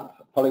map,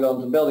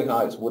 polygons and building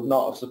heights would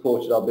not have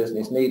supported our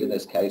business need in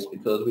this case,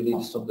 because we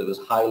needed something that was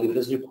highly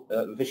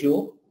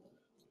visual.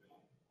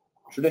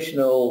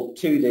 Traditional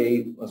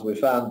 2D, as we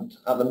found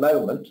at the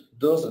moment,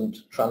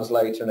 doesn't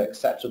translate an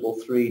acceptable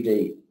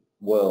 3D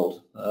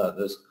world.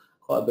 There's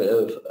quite a bit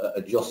of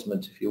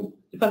adjustment,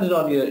 depending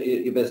on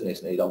your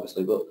business need,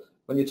 obviously, but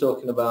when you're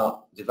talking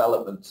about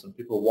developments and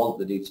people want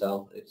the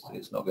detail,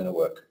 it's not going to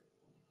work.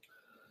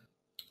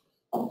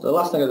 So the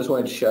last thing I just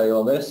wanted to show you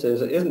on this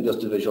is it isn't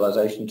just a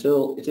visualization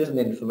tool, it is an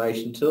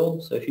information tool.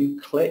 So if you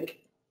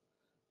click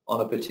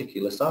on a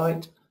particular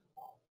site,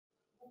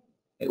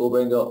 it will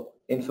bring up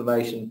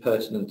information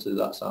pertinent to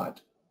that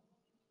site.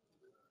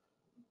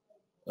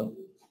 Oh.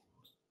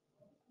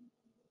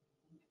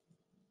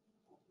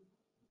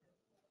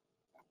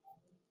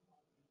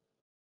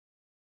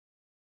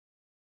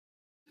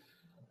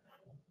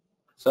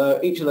 So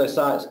each of those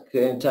sites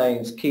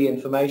contains key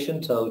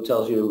information, so it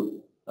tells you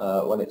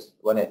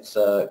when it's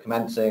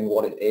commencing,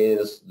 what it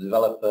is, the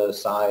developer,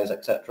 size,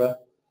 etc.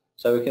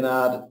 So we can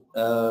add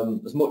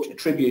as much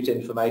attribute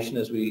information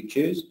as we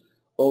choose,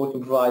 or we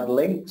can provide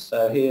links.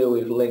 So here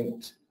we've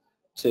linked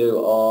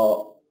to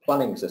our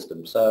planning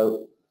system.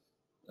 So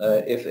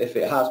if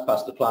it has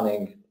passed the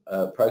planning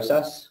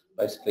process,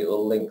 basically it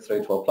will link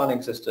through to our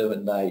planning system,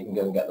 and now you can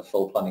go and get the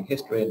full planning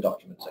history and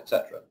documents,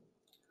 etc.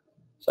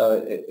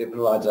 So it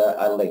provides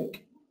a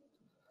link.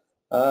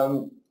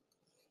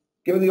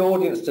 Given the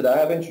audience today,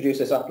 I've introduced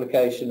this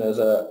application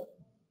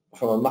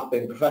from a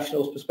mapping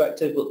professional's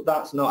perspective, but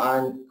that's not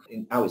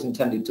how it's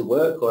intended to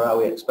work or how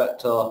we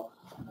expect our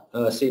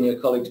senior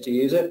colleagues to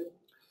use it.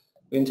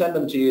 We intend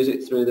them to use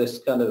it through this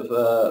kind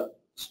of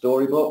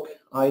storybook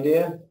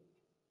idea.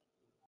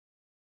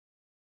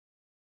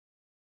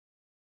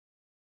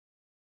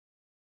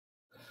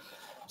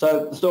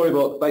 So the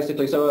storybook,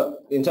 basically, so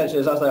the intention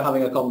is as they're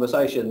having a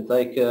conversation,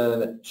 they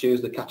can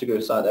choose the category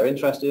of site they're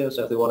interested in.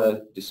 So if they want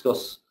to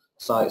discuss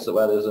sites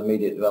where there's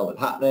immediate development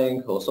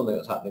happening or something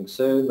that's happening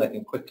soon, they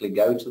can quickly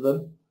go to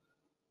them.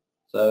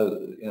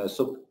 So,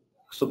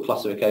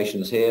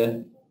 sub-classifications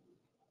here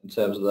in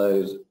terms of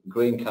those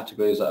green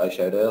categories that I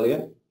showed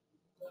earlier.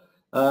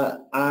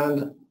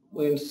 And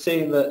we've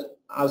seen that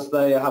as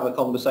they have a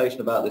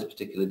conversation about this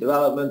particular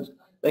development,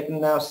 they can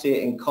now see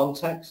it in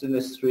context in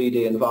this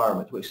 3D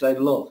environment, which they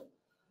love.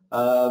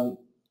 And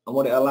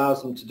what it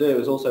allows them to do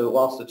is also,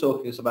 whilst they're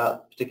talking to us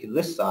about particularly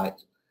this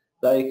site,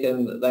 they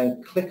can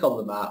then click on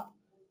the map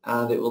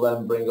and it will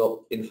then bring up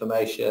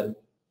information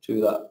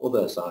to that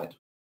other site.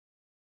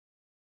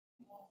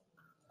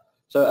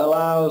 So it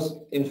allows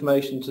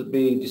information to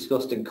be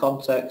discussed in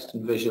context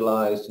and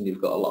visualized, and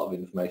you've got a lot of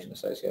information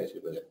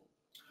associated with it.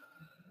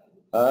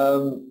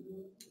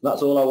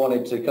 That's all I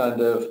wanted to kind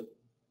of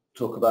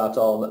talk about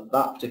on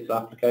that particular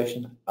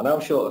application. I know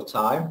I'm short of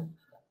time.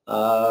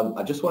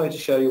 I just wanted to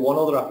show you one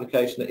other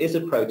application that is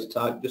a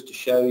prototype, just to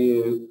show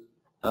you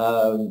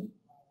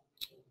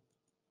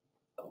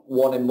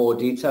one in more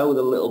detail with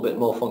a little bit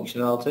more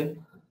functionality.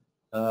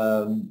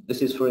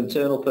 This is for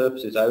internal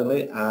purposes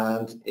only,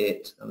 and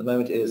at the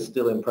moment it is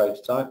still in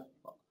prototype.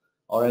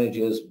 Our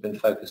energy has been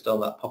focused on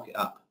that Pocket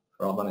app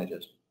for our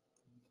managers.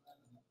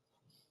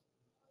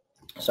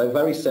 So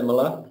very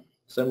similar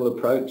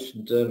approach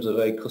in terms of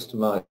a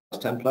customized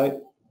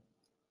template.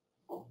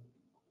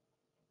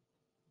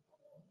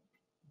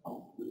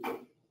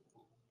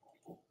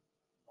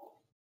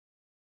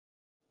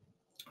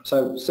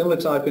 So similar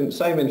typing,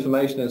 same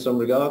information in some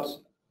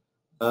regards.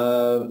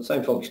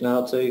 Same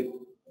functionality,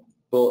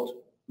 but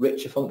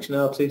richer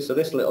functionality. So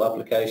this little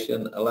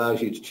application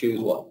allows you to choose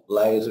what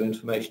layers of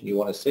information you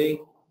want to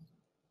see.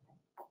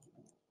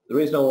 The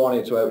reason I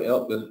wanted to open it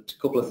up was a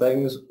couple of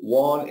things.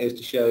 One is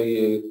to show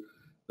you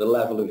the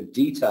level of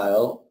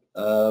detail,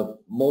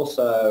 more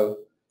so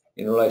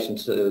in relation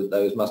to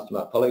those master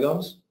map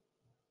polygons.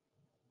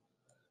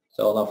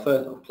 So I've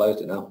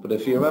closed it now, but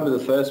if you remember the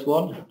first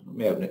one, let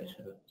me open it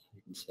so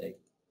you can see.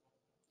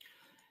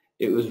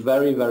 It was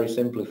very, very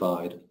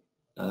simplified.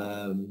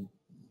 So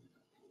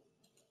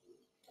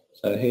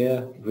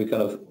here, if we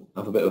kind of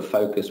have a bit of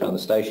focus around the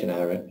station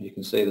area, you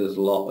can see there's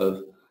a lot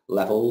of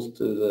levels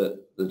to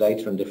the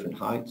data and different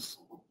heights.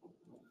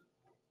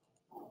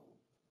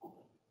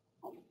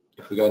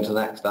 If we go into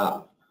the next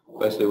app,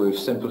 basically we've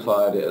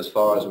simplified it as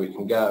far as we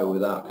can go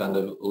without kind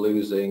of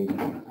losing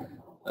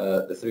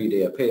the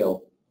 3D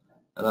appeal,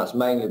 and that's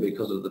mainly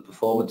because of the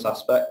performance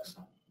aspects.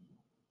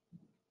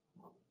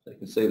 So you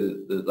can see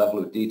the level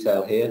of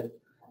detail here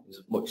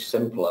is much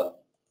simpler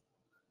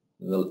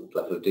than the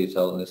level of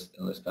detail in this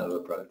kind of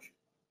approach.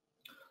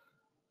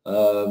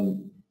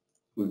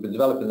 We've been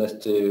developing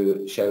this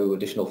to show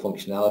additional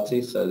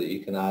functionality so that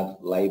you can add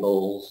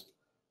labels.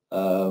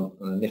 And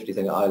the nifty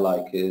thing that I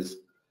like is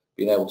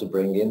being able to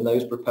bring in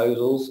those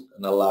proposals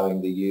and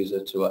allowing the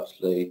user to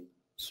actually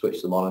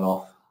switch them on and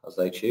off as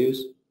they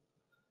choose.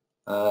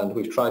 And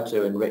we've tried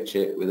to enrich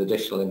it with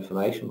additional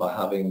information by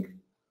having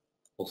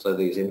also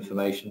these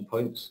information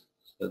points,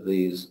 so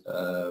these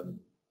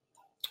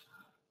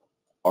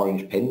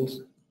orange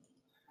pins.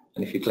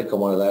 And if you click on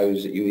one of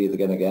those, you're either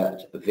going to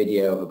get a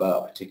video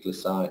about a particular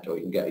site, or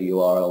you can get a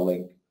URL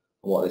link.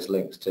 And what this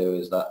links to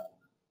is that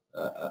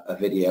a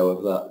video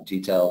of that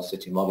detailed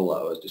city model that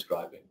I was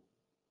describing.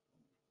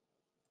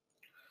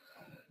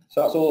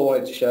 So that's all I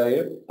wanted to show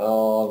you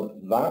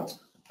on that.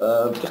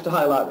 Just to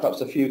highlight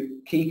perhaps a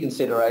few key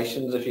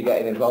considerations if you're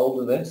getting involved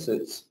in this.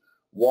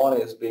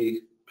 One is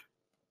be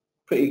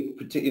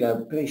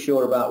pretty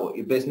sure about what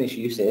your business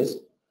use is.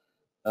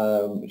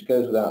 Which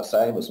goes without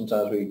saying, but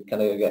sometimes we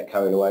kind of get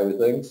carried away with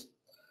things.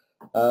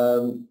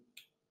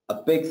 A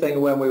big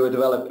thing when we were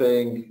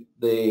developing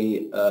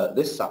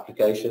this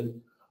application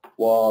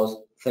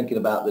was thinking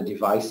about the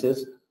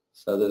devices.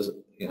 So there's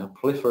a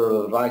plethora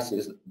of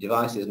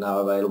devices now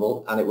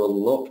available, and it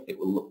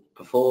will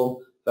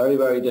perform very,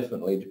 very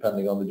differently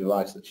depending on the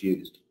device that's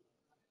used.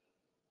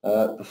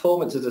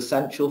 Performance is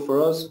essential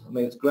for us. I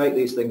mean, it's great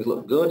these things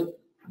look good,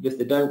 but if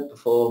they don't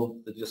perform,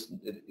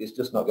 it's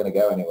just not going to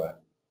go anywhere.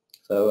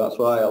 So that's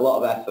why a lot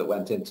of effort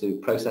went into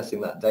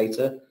processing that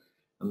data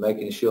and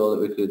making sure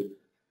that we could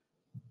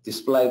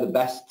display the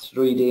best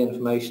 3D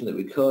information that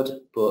we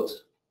could, but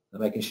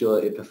making sure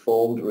that it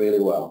performed really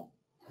well.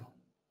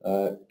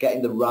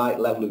 Getting the right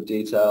level of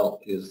detail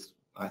is,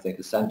 I think,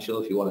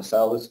 essential if you want to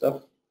sell this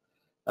stuff.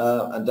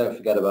 And don't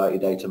forget about your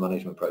data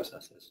management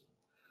processes.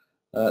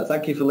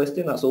 Thank you for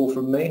listening. That's all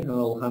from me, and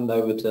I'll hand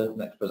over to the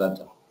next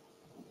presenter.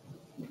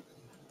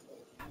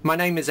 My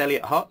name is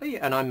Elliot Hartley,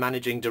 and I'm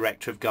Managing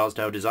Director of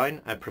Garsdale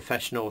Design, a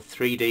professional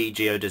 3D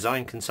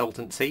geodesign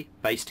consultancy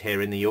based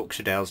here in the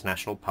Yorkshire Dales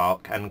National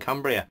Park and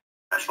Cumbria.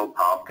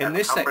 In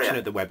this section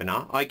of the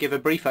webinar, I give a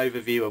brief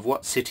overview of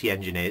what City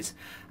Engine is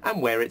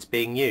and where it's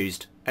being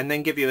used, and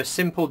then give you a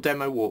simple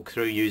demo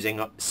walkthrough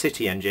using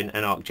City Engine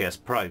and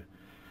ArcGIS Pro.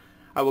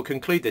 I will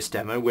conclude this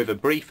demo with a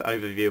brief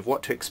overview of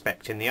what to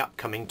expect in the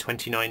upcoming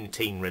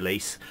 2019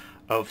 release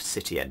of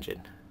City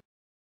Engine.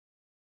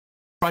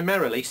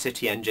 Primarily,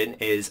 City Engine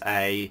is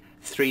a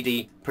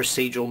 3D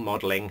procedural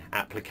modelling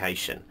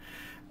application.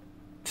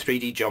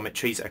 3D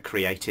geometries are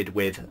created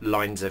with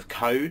lines of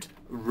code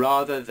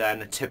rather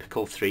than a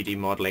typical 3D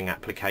modelling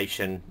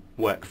application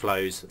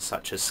workflows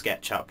such as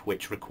SketchUp,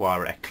 which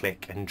require a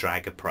click and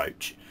drag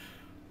approach.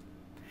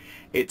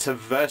 It's a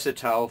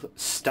versatile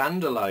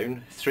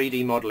standalone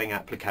 3D modelling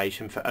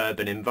application for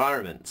urban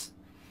environments.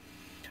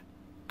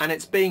 And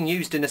it's being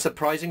used in a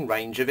surprising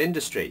range of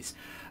industries: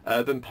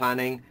 urban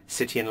planning,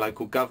 city and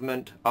local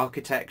government,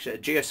 architecture,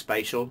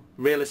 geospatial,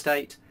 real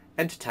estate,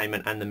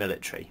 entertainment and the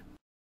military.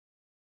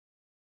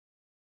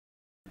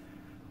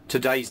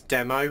 Today's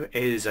demo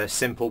is a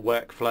simple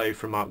workflow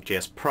from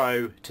ArcGIS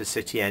Pro to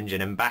City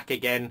Engine and back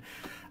again,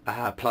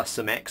 plus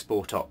some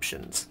export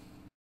options.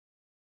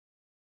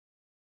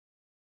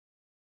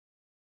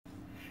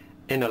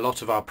 In a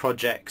lot of our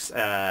projects,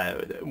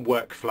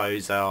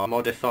 workflows are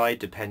modified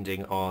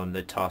depending on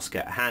the task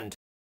at hand.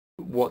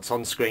 What's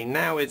on screen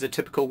now is a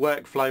typical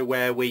workflow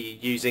where we're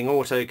using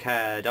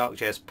AutoCAD,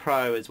 ArcGIS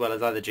Pro as well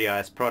as other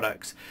GIS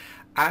products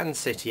and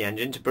City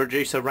Engine to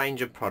produce a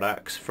range of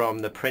products from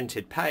the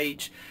printed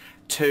page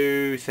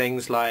to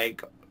things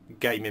like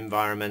game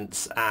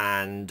environments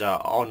and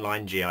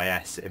online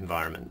GIS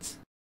environments.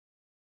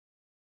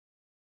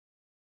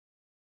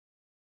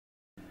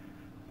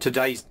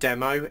 Today's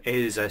demo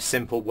is a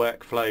simple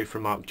workflow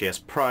from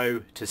ArcGIS Pro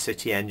to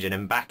City Engine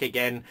and back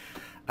again,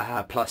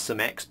 plus some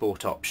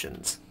export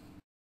options.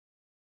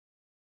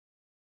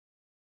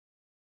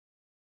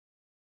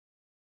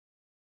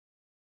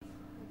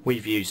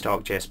 We've used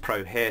ArcGIS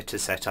Pro here to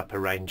set up a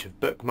range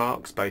of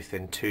bookmarks both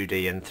in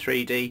 2D and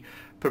 3D,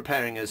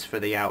 preparing us for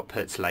the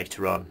outputs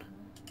later on.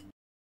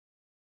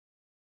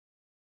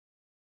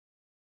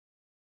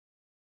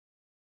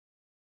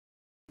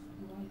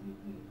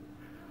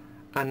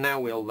 And now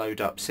we'll load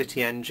up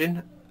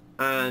CityEngine,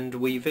 and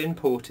we've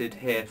imported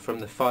here from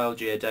the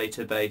FileGeo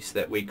database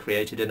that we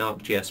created in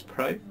ArcGIS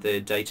Pro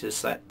the data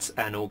sets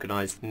and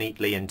organised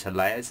neatly into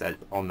layers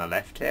on the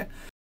left here.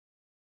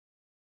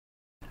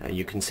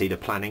 You can see the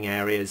planning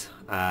areas,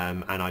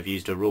 and I've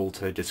used a rule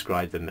to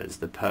describe them as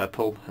the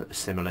purple,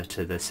 similar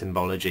to the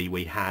symbology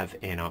we have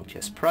in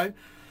ArcGIS Pro.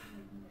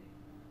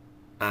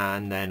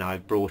 And then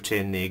I've brought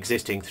in the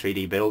existing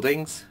 3D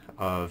buildings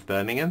of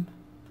Birmingham,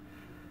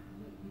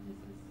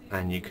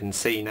 and you can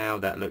see now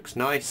that looks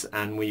nice,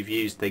 and we've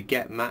used the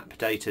Get Map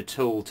Data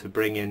tool to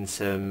bring in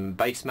some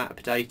base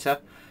map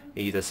data,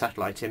 either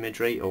satellite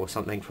imagery or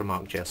something from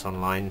ArcGIS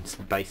Online's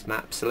base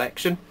map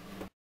selection.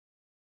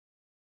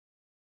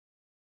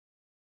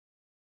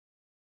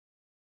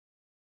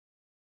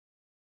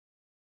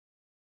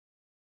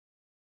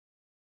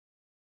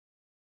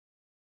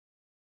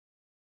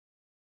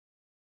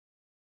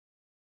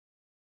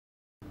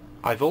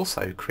 I've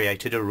also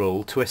created a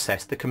rule to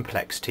assess the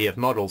complexity of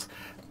models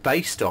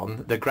based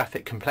on the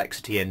Graphic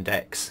Complexity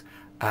Index,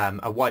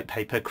 a white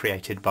paper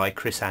created by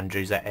Chris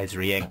Andrews at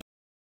Esri UK.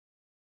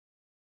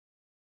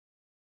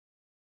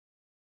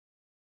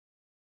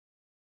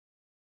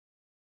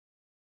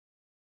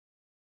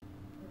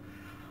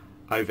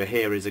 Over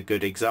here is a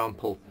good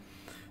example.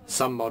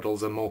 Some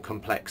models are more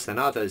complex than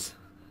others.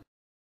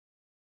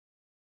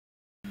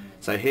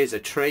 So here's a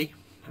tree,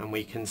 and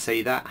we can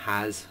see that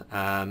has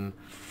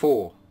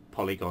 4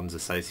 polygons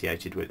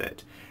associated with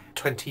it.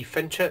 20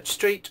 Fenchurch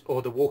Street,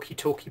 or the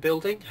Walkie-Talkie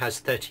building, has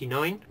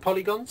 39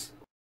 polygons.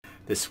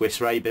 The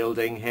Swiss Ray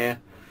building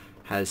here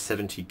has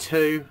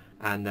 72,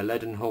 and the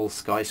Leadenhall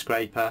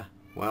skyscraper,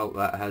 well,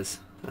 that has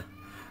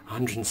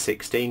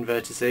 116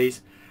 vertices.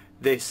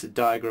 This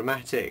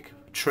diagrammatic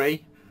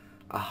tree,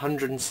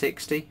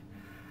 160.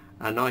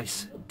 A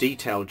nice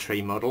detailed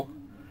tree model.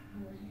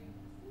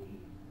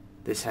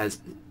 This has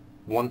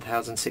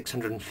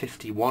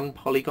 1,651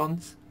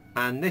 polygons.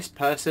 And this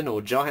person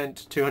or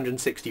giant,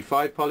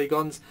 265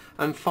 polygons.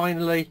 And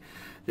finally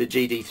the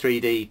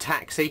GD3D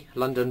taxi,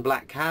 London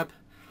Black Cab,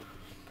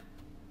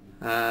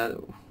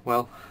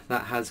 well,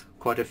 that has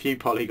quite a few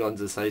polygons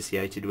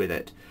associated with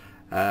it,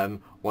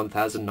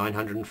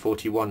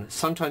 1,941.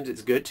 Sometimes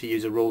it's good to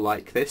use a rule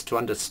like this to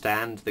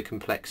understand the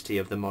complexity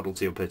of the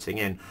models you're putting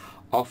in.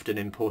 Often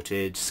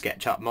imported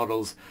SketchUp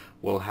models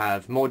will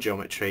have more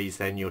geometries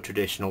than your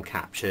traditional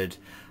captured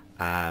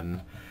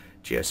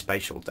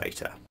geospatial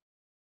data.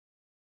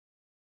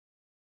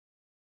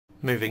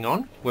 Moving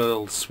on,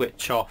 we'll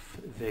switch off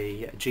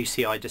the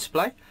GCI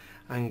display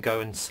and go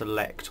and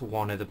select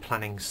one of the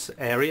planning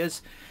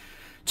areas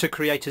to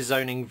create a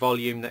zoning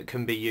volume that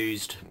can be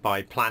used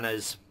by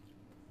planners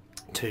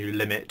to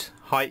limit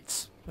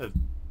heights of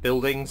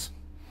buildings.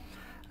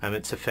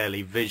 It's a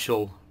fairly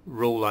visual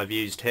rule I've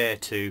used here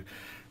to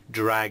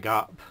drag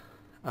up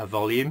a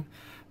volume,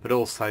 but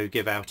also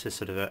give out a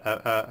sort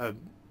of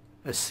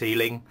a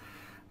ceiling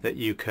that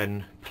you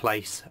can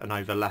place and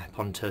overlap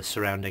onto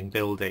surrounding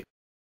buildings.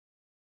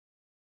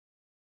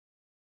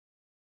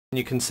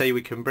 You can see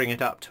we can bring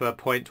it up to a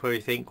point where we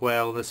think,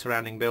 well, the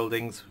surrounding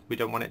buildings, we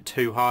don't want it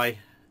too high,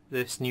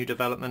 this new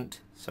development,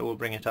 so we'll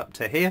bring it up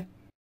to here.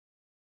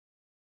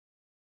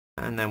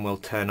 And then we'll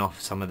turn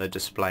off some of the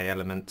display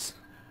elements,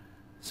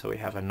 so we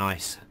have a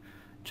nice,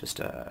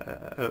 just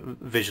a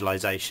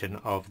visualization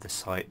of the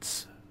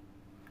site's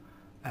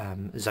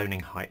zoning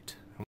height.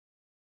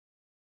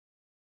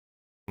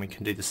 We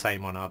can do the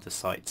same on other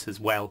sites as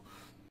well.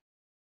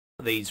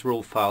 These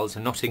rule files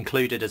are not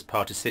included as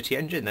part of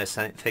CityEngine,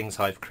 they're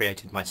things I've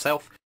created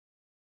myself.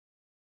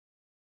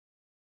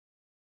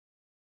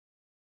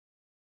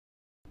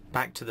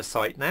 Back to the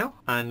site now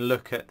and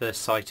look at the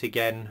site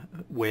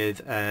again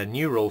with a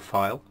new rule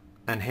file,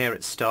 and here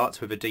it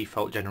starts with a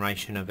default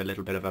generation of a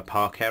little bit of a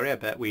park area,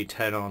 but we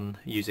turn on,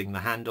 using the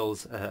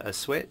handles, a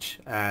switch,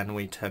 and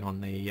we turn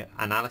on the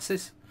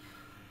analysis.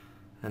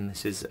 And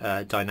this is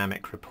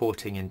dynamic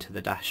reporting into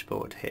the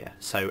dashboard here.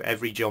 So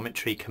every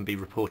geometry can be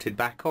reported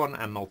back on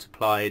and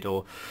multiplied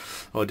or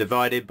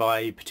divided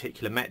by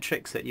particular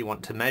metrics that you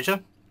want to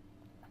measure.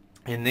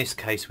 In this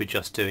case we're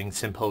just doing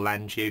simple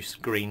land use,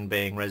 green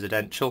being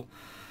residential,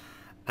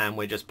 and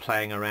we're just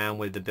playing around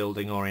with the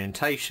building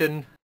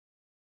orientation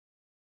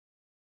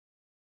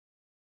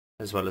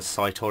as well as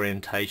site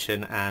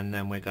orientation, and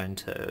then we're going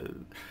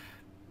to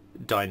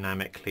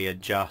dynamically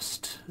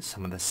adjust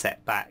some of the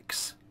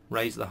setbacks.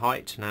 Raise the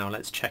height. Now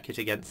let's check it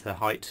against the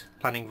height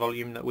planning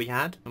volume that we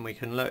had, and we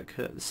can look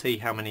at, see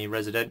how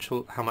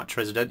much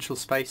residential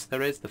space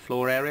there is, the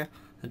floor area,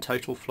 the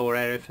total floor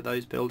area for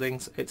those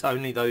buildings. It's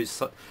only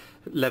those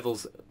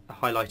levels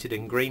highlighted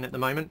in green at the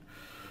moment,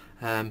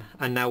 and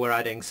now we're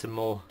adding some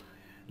more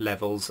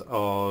levels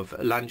of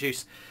land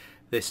use.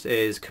 This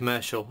is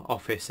commercial,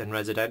 office and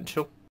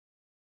residential.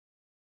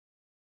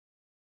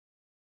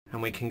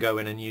 and we can go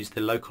in and use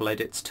the local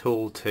edits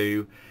tool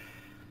to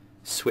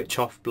switch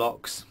off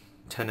blocks,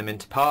 turn them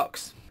into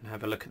parks, and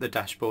have a look at the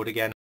dashboard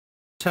again.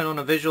 Turn on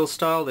a visual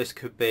style. This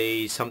could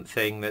be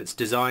something that's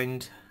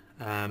designed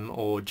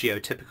or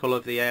geotypical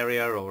of the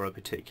area, or a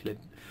particular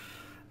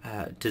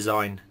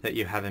design that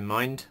you have in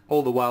mind.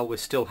 All the while we're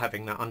still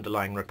having that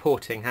underlying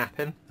reporting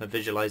happen, a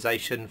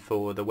visualization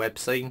for the web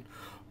scene,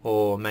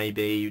 or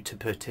maybe to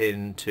put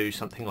into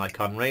something like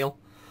Unreal,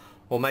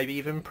 or maybe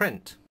even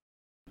print.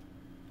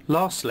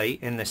 Lastly,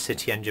 in the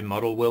City Engine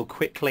model, we'll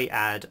quickly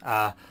add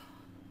a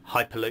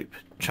Hyperloop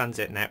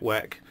transit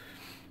network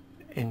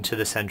into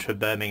the centre of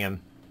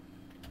Birmingham.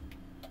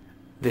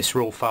 This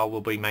raw file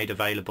will be made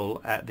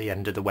available at the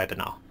end of the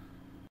webinar.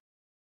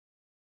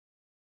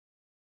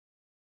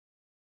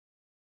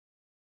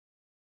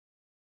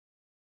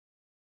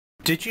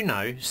 Did you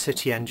know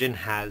City Engine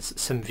has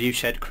some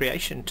viewshed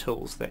creation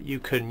tools that you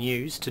can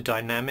use to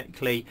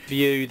dynamically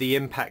view the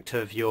impact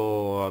of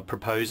your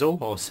proposal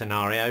or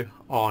scenario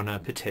on a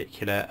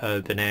particular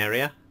urban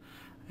area?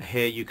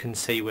 Here you can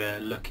see we're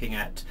looking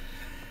at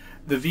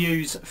the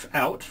views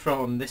out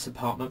from this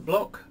apartment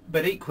block,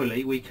 but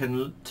equally we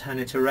can turn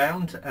it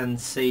around and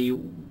see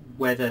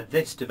whether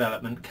this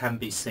development can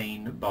be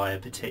seen by a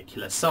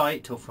particular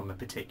site or from a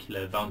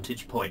particular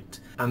vantage point.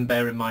 And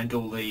bear in mind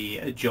all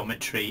the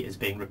geometry is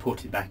being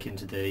reported back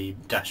into the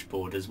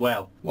dashboard as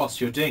well.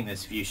 Whilst you're doing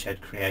this viewshed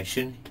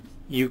creation,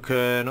 you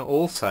can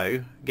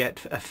also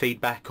get a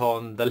feedback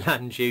on the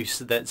land use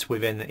that's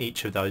within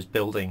each of those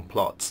building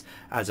plots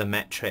as a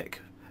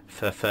metric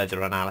for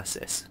further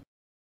analysis.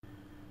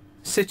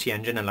 City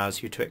Engine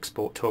allows you to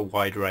export to a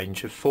wide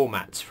range of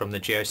formats, from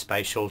the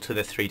geospatial to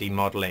the 3D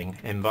modelling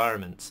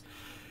environments.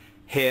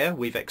 Here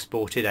we've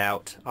exported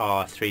out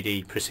our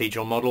 3D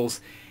procedural models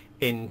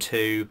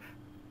into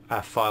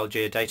a file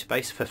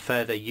geodatabase for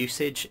further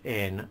usage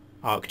in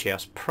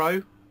ArcGIS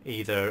Pro,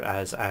 either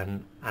as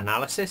an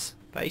analysis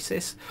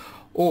basis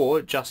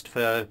or just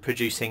for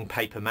producing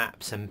paper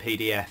maps and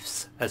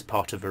PDFs as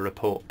part of a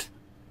report.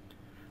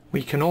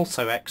 We can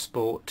also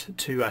export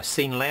to a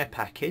scene layer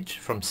package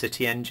from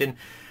City Engine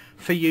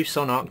for use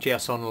on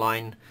ArcGIS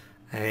Online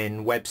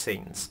in web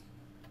scenes.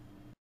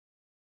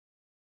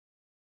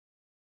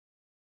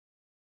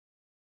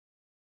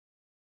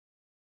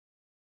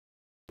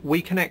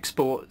 We can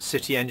export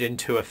City Engine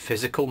to a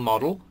physical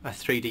model, a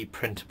 3D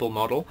printable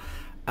model.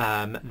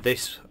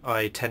 This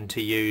I tend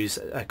to use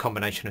a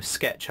combination of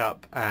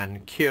SketchUp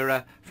and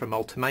Cura from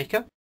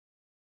Ultimaker.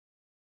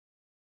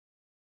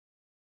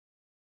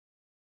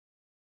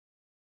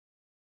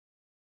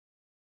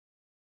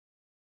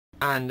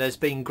 And there's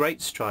been great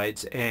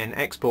strides in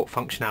export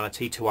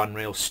functionality to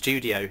Unreal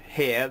Studio.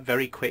 Here,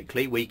 very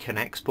quickly, we can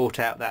export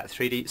out that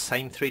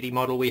same 3D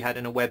model we had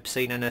in a web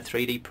scene and a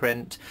 3D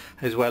print,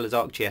 as well as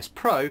ArcGIS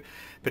Pro,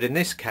 but in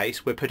this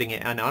case we're putting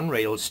it in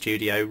Unreal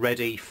Studio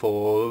ready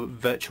for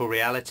virtual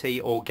reality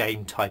or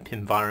game type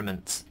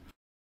environments.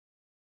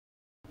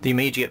 The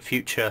immediate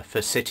future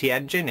for City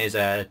Engine is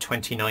a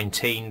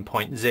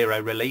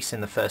 2019.0 release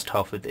in the first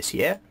half of this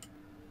year.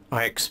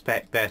 I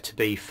expect there to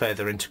be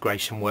further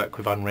integration work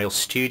with Unreal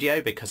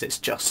Studio because it's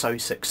just so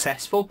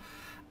successful,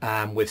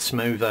 with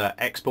smoother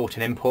export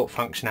and import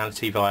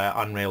functionality via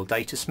Unreal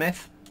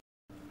Datasmith.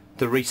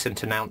 The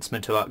recent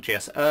announcement of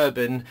ArcGIS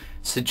Urban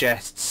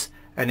suggests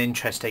an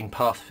interesting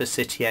path for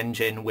City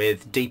Engine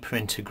with deeper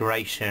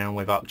integration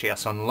with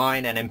ArcGIS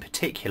Online and in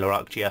particular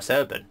ArcGIS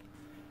Urban.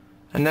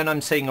 And then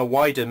I'm seeing a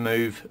wider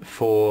move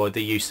for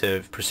the use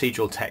of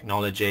procedural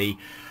technology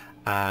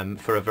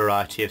for a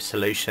variety of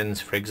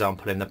solutions. For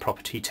example, in the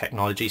property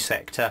technology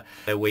sector,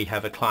 we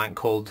have a client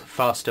called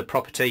Faster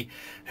Property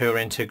who are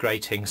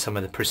integrating some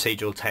of the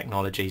procedural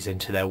technologies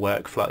into their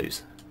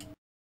workflows.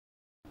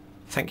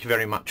 Thank you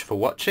very much for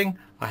watching.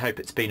 I hope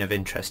it's been of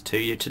interest to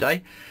you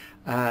today.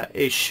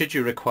 Should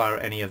you require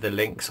any of the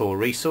links or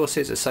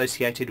resources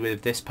associated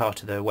with this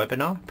part of the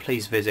webinar,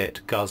 please visit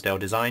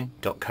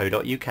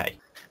garsdaledesign.co.uk.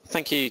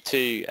 Thank you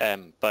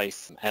to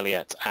both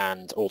Elliot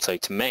and also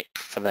to Mick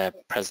for their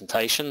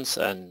presentations.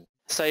 And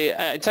so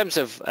in terms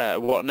of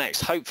what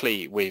next,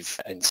 hopefully we've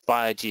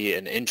inspired you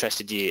and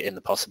interested you in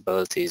the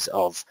possibilities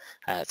of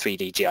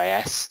 3D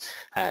GIS.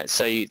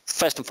 So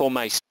first and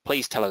foremost,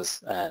 please tell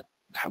us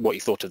what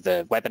you thought of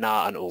the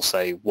webinar and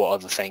also what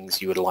other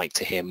things you would like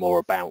to hear more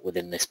about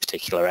within this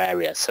particular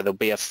area. So there'll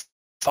be a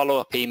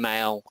follow-up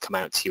email come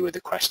out to you with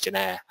a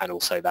questionnaire and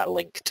also that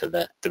link to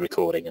the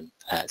recording, and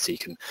so you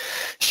can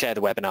share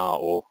the webinar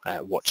or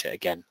watch it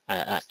again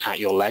at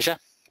your leisure.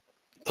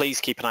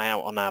 Please keep an eye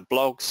out on our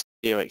blogs,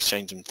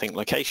 GeoExchange and Think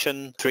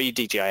Location.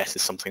 3D GIS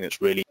is something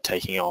that's really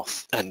taking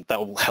off, and that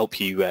will help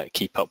you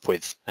keep up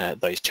with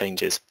those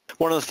changes.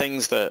 One of the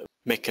things that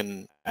Mick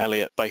and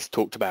Elliot both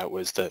talked about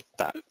was that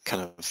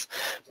kind of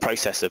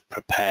process of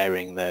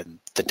preparing the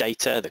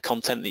data, the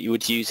content that you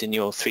would use in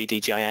your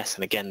 3D GIS,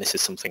 and again this is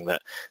something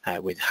that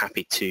we're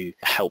happy to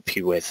help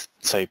you with.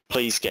 So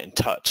please get in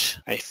touch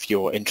if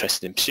you're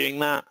interested in pursuing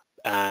that.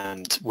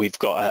 and we've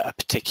got a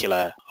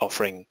particular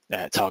offering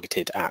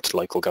targeted at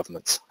local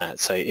governments.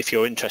 So if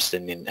you're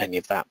interested in any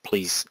of that,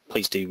 please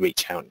do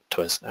reach out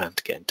to us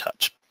and get in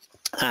touch.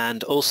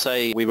 And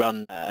also we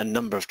run a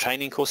number of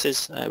training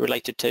courses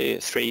related to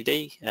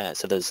 3D.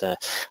 So there's an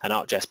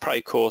ArcGIS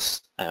Pro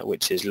course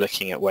which is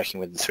looking at working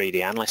with the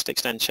 3D Analyst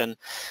extension.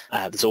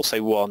 There's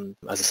also one,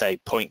 as I say,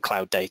 point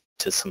cloud data,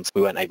 something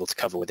we weren't able to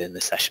cover within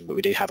this session, but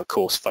we do have a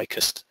course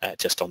focused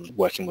just on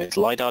working with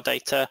LiDAR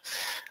data,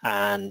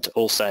 and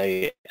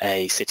also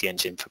a City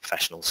Engine for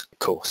Professionals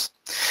course.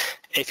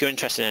 If you're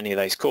interested in any of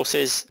those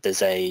courses,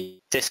 there's a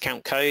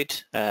discount code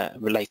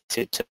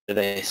related to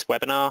this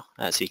webinar,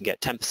 so you can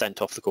get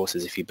 10% off the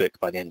courses if you book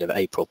by the end of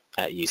April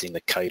using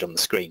the code on the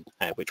screen,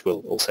 which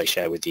we'll also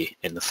share with you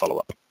in the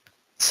follow-up.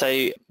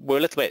 So we're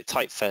a little bit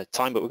tight for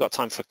time, but we've got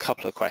time for a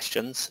couple of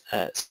questions.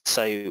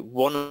 So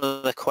one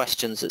of the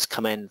questions that's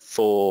come in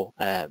for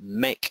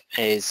Mick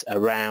is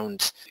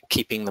around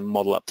keeping the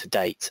model up to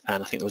date.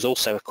 And I think there was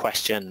also a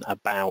question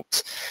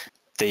about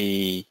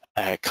the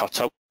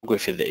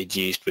cartography that it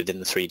used within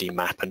the 3D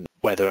map and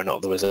whether or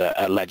not there was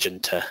a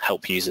legend to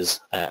help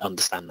users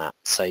understand that.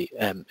 So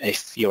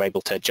if you're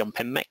able to jump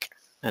in, Mick,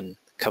 and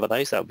cover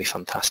those, that would be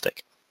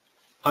fantastic.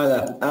 Hi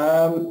there.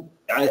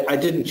 I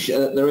didn't.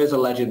 There is a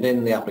legend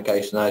in the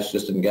application. I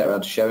just didn't get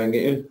around to showing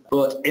it you.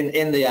 But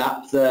in the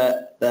app,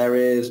 there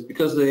is,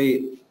 because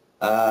the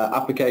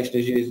application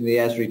is using the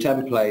Esri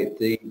template,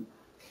 the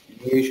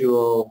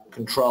usual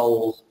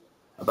controls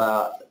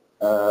about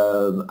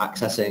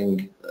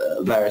accessing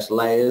various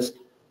layers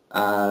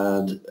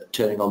and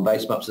turning on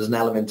base maps. There's an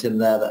element in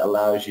there that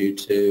allows you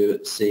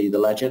to see the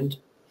legend,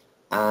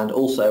 and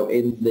also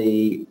in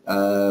the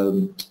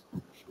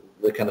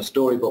kind of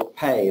storybook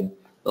pane.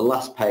 The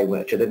last pane,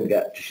 which I didn't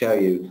get to show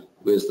you,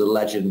 was the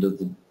legend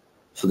of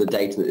for the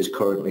data that is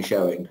currently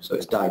showing, so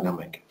it's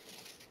dynamic.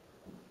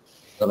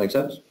 Does that make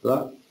sense for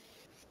that?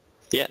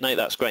 Yeah, no,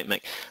 that's great,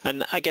 Mick.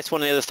 And I guess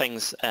one of the other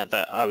things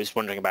that I was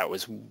wondering about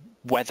was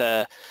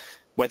whether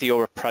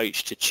your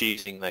approach to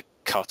choosing the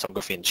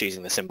cartography and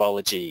choosing the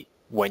symbology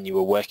when you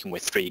were working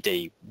with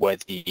 3D,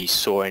 whether you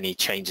saw any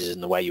changes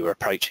in the way you were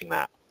approaching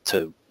that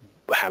to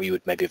how you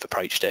would maybe have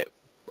approached it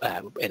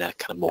in a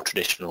kind of more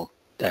traditional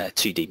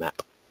 2D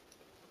map.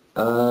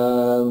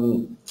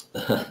 In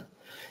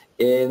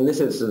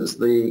this instance,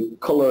 the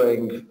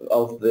colouring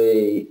of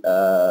the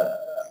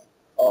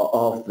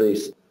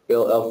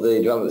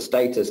development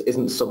status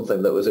isn't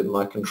something that was in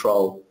my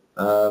control.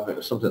 It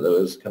was something that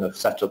was kind of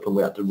set up and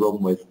we had to run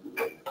with.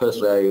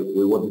 Personally,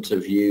 we wouldn't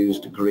have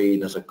used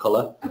green as a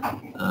colour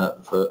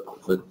for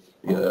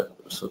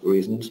sort of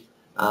reasons,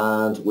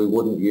 and we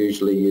wouldn't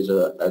usually use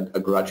a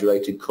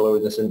graduated colour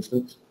in this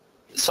instance.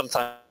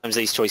 Sometimes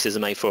these choices are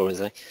made for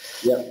us, eh?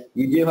 Yeah,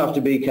 you do have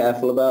to be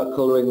careful about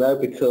colouring though,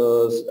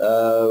 because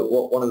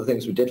one of the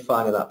things we did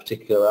find in that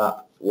particular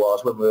app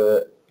was when we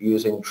were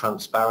using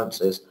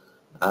transparencies,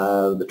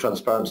 the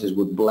transparencies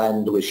would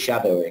blend with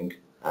shadowing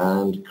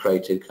and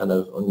created kind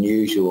of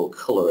unusual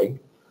colouring.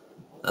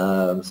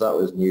 So that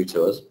was new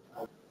to us.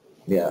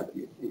 Yeah,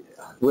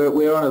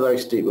 we're on a very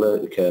steep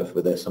learning curve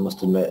with this, I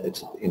must admit.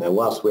 It's,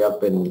 whilst we have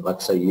been, like I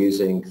say,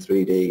 using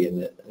 3D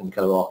in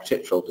kind of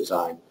architectural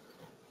design,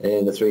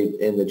 in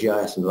the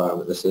GIS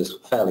environment, this is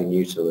fairly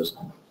new to us.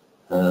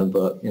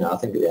 But I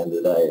think at the end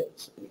of the day,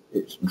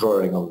 it's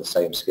drawing on the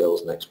same skills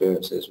and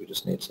experiences. We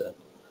just need to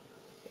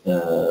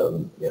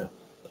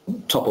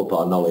top up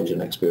our knowledge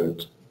and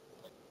experience.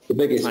 The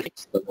biggest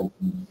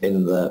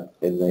in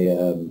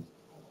the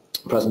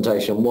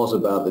presentation was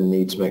about the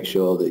need to make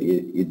sure that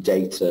your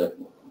data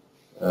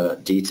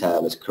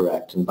detail is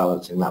correct and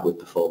balancing that with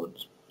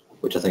performance,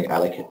 which I think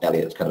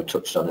Elliot's kind of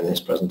touched on in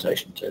his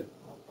presentation too.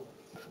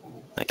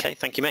 Okay,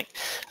 thank you, Mick.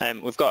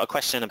 We've got a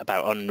question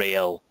about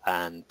Unreal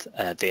and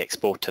the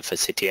exporter for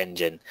City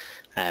Engine,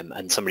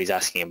 and somebody's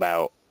asking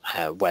about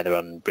whether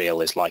Unreal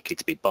is likely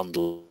to be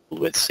bundled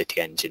with City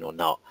Engine or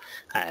not.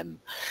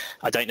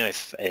 I don't know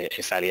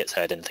if Elliot's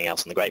heard anything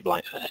else on the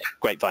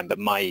grapevine, but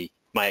my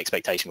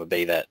expectation would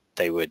be that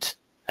they would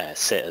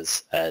sit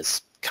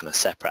as kind of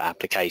separate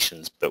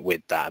applications, but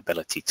with that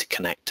ability to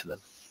connect to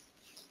them.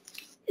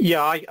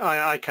 Yeah,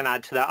 I can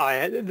add to that.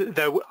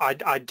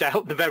 I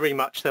doubt very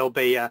much there'll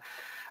be a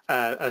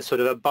sort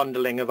of a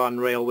bundling of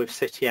Unreal with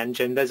City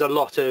Engine. There's a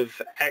lot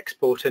of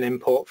export and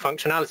import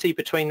functionality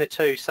between the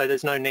two, so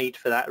there's no need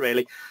for that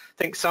really. I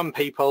think some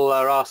people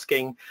are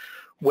asking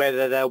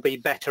whether there'll be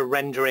better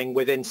rendering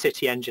within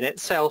City Engine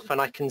itself,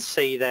 and I can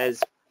see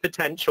there's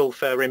potential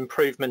for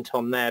improvement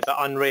on there, but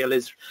Unreal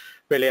is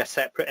really a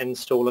separate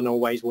install and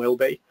always will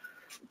be.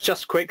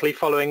 Just quickly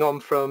following on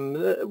from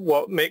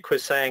what Mick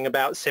was saying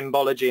about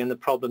symbology and the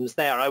problems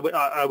there, I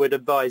would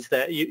advise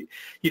that you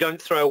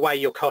don't throw away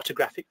your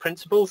cartographic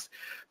principles,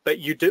 but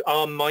you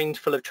are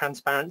mindful of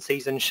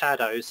transparencies and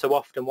shadows. So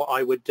often what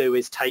I would do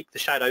is take the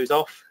shadows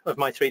off of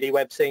my 3D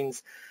web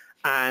scenes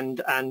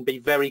and be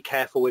very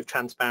careful with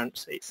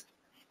transparencies.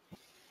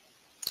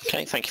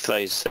 Okay, thank you for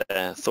those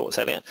thoughts,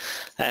 Elliot.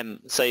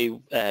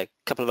 So a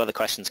couple of other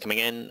questions coming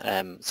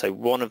in. So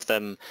one of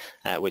them,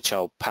 which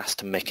I'll pass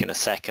to Mick in a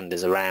second,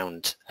 is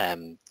around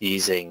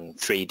using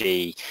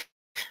 3D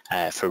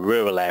for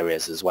rural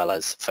areas as well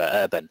as for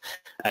urban.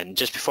 And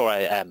just before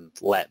I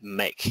let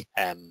Mick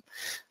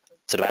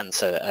sort of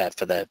answer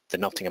for the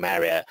Nottingham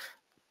area,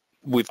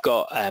 we've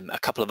got a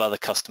couple of other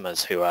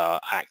customers who are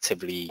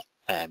actively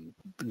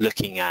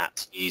looking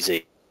at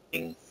using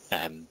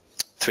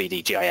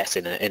 3D GIS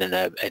in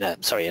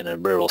a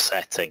rural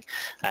setting.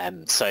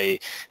 So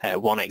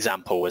one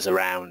example was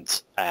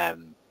around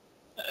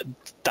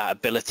that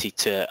ability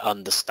to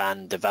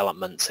understand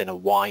developments in a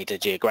wider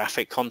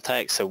geographic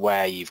context. So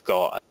where you've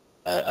got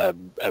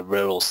a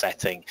rural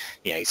setting,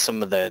 you know,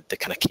 some of the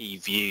kind of key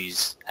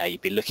views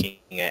you'd be looking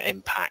at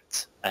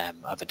impact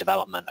of a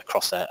development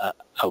across a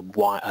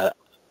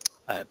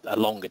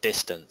longer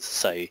distance.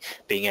 So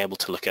being able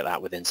to look at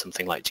that within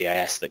something like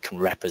GIS that can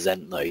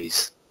represent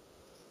those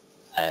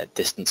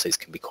distances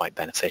can be quite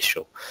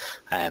beneficial.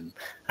 And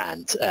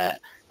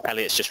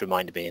Elliot's just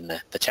reminded me in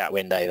the chat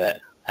window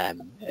that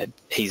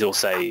he's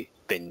also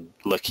been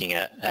looking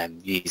at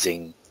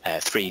using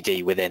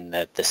 3D within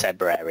the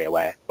Sebra area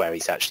where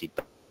he's actually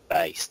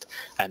based.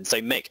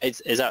 So Mick,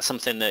 is that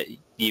something that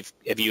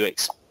have you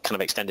kind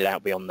of extended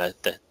out beyond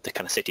the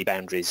kind of city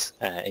boundaries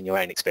in your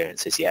own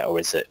experiences yet, or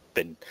has it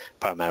been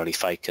primarily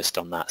focused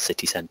on that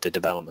city centre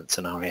development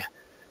scenario?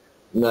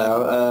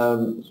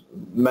 No,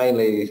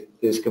 mainly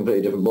it's a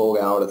completely different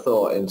ballgame, I would have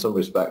thought, in some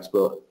respects,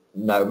 but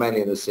no,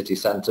 mainly in the city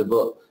centre.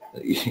 But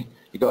you've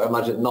got to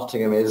imagine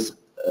Nottingham is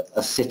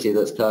a city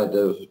that's kind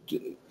of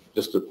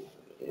just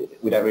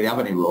we don't really have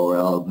any rural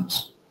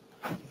elements.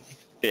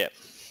 Yeah.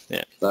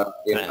 So,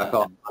 I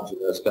can't imagine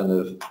there's kind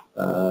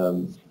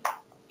of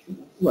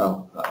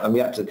well, I'm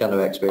yet to kind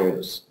of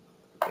experience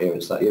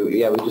that.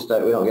 Yeah, we're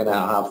not going to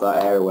have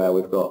that area where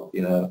we've got,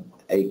 you know,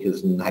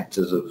 acres and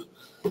hectares of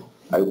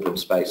open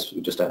space. We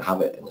just don't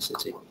have it in the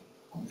city.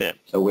 Yeah.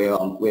 So we're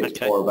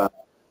okay. More about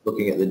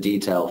looking at the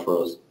detail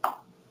for us.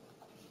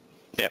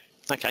 Yeah.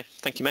 Okay.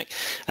 Thank you, Mick.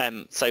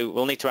 So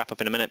we'll need to wrap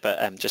up in a minute,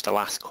 but just a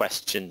last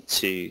question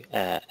to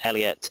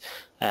Elliot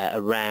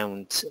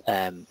around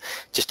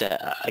just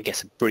I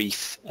guess a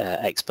brief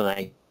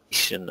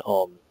explanation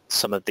on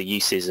some of the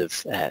uses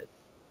of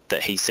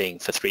that he's seeing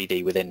for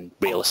 3D within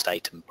real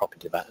estate and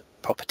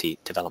property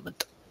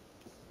development.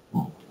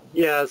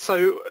 Yeah,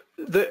 so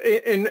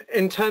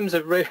in terms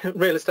of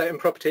real estate and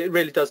property, it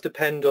really does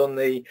depend on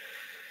the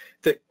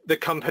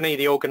company,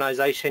 the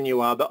organisation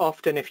you are. But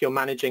often, if you're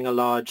managing a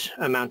large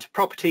amount of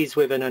properties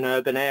within an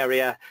urban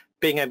area,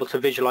 being able to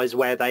visualise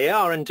where they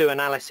are and do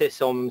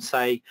analysis on,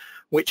 say,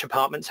 which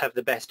apartments have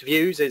the best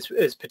views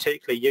is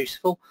particularly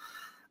useful.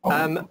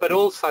 But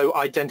also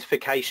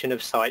identification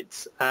of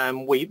sites.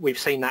 We've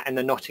seen that in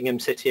the Nottingham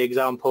City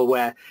example,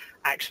 where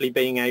actually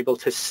being able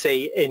to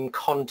see in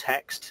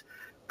context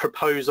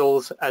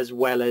proposals as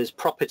well as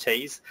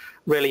properties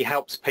really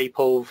helps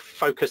people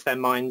focus their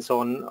minds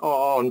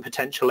on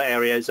potential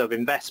areas of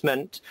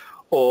investment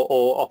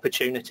or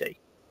opportunity.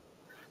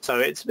 So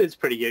it's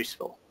pretty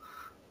useful.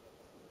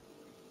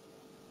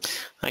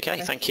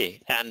 Okay, thank you.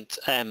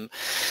 And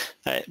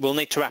we'll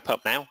need to wrap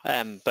up now,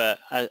 but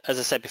as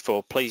I said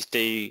before, please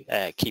do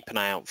keep an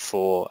eye out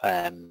for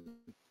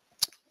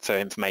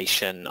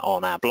information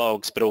on our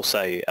blogs, but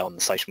also on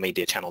the social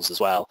media channels as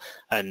well.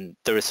 And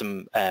there are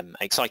some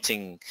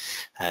exciting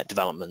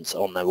developments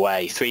on the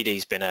way. 3D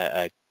has been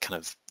a kind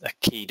of a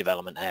key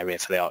development area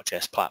for the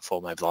ArcGIS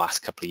platform over the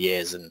last couple of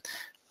years, and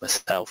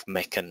myself,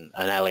 Mick and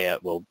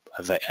Elliot will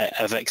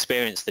have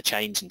experienced the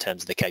change in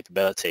terms of the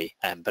capability,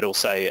 but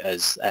also,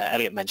 as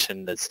Elliot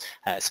mentioned, there's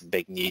some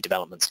big new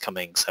developments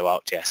coming, so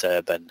ArcGIS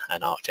Urban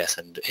and ArcGIS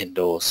and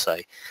Indoors, so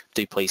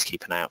do please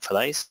keep an eye out for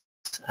those.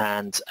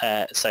 And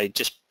so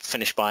just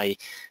finish by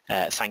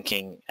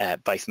thanking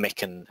both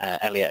Mick and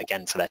Elliot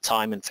again for their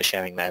time and for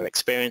sharing their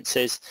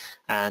experiences,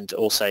 and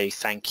also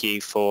thank you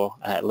for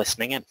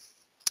listening in.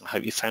 I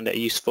hope you found it a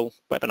useful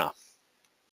webinar.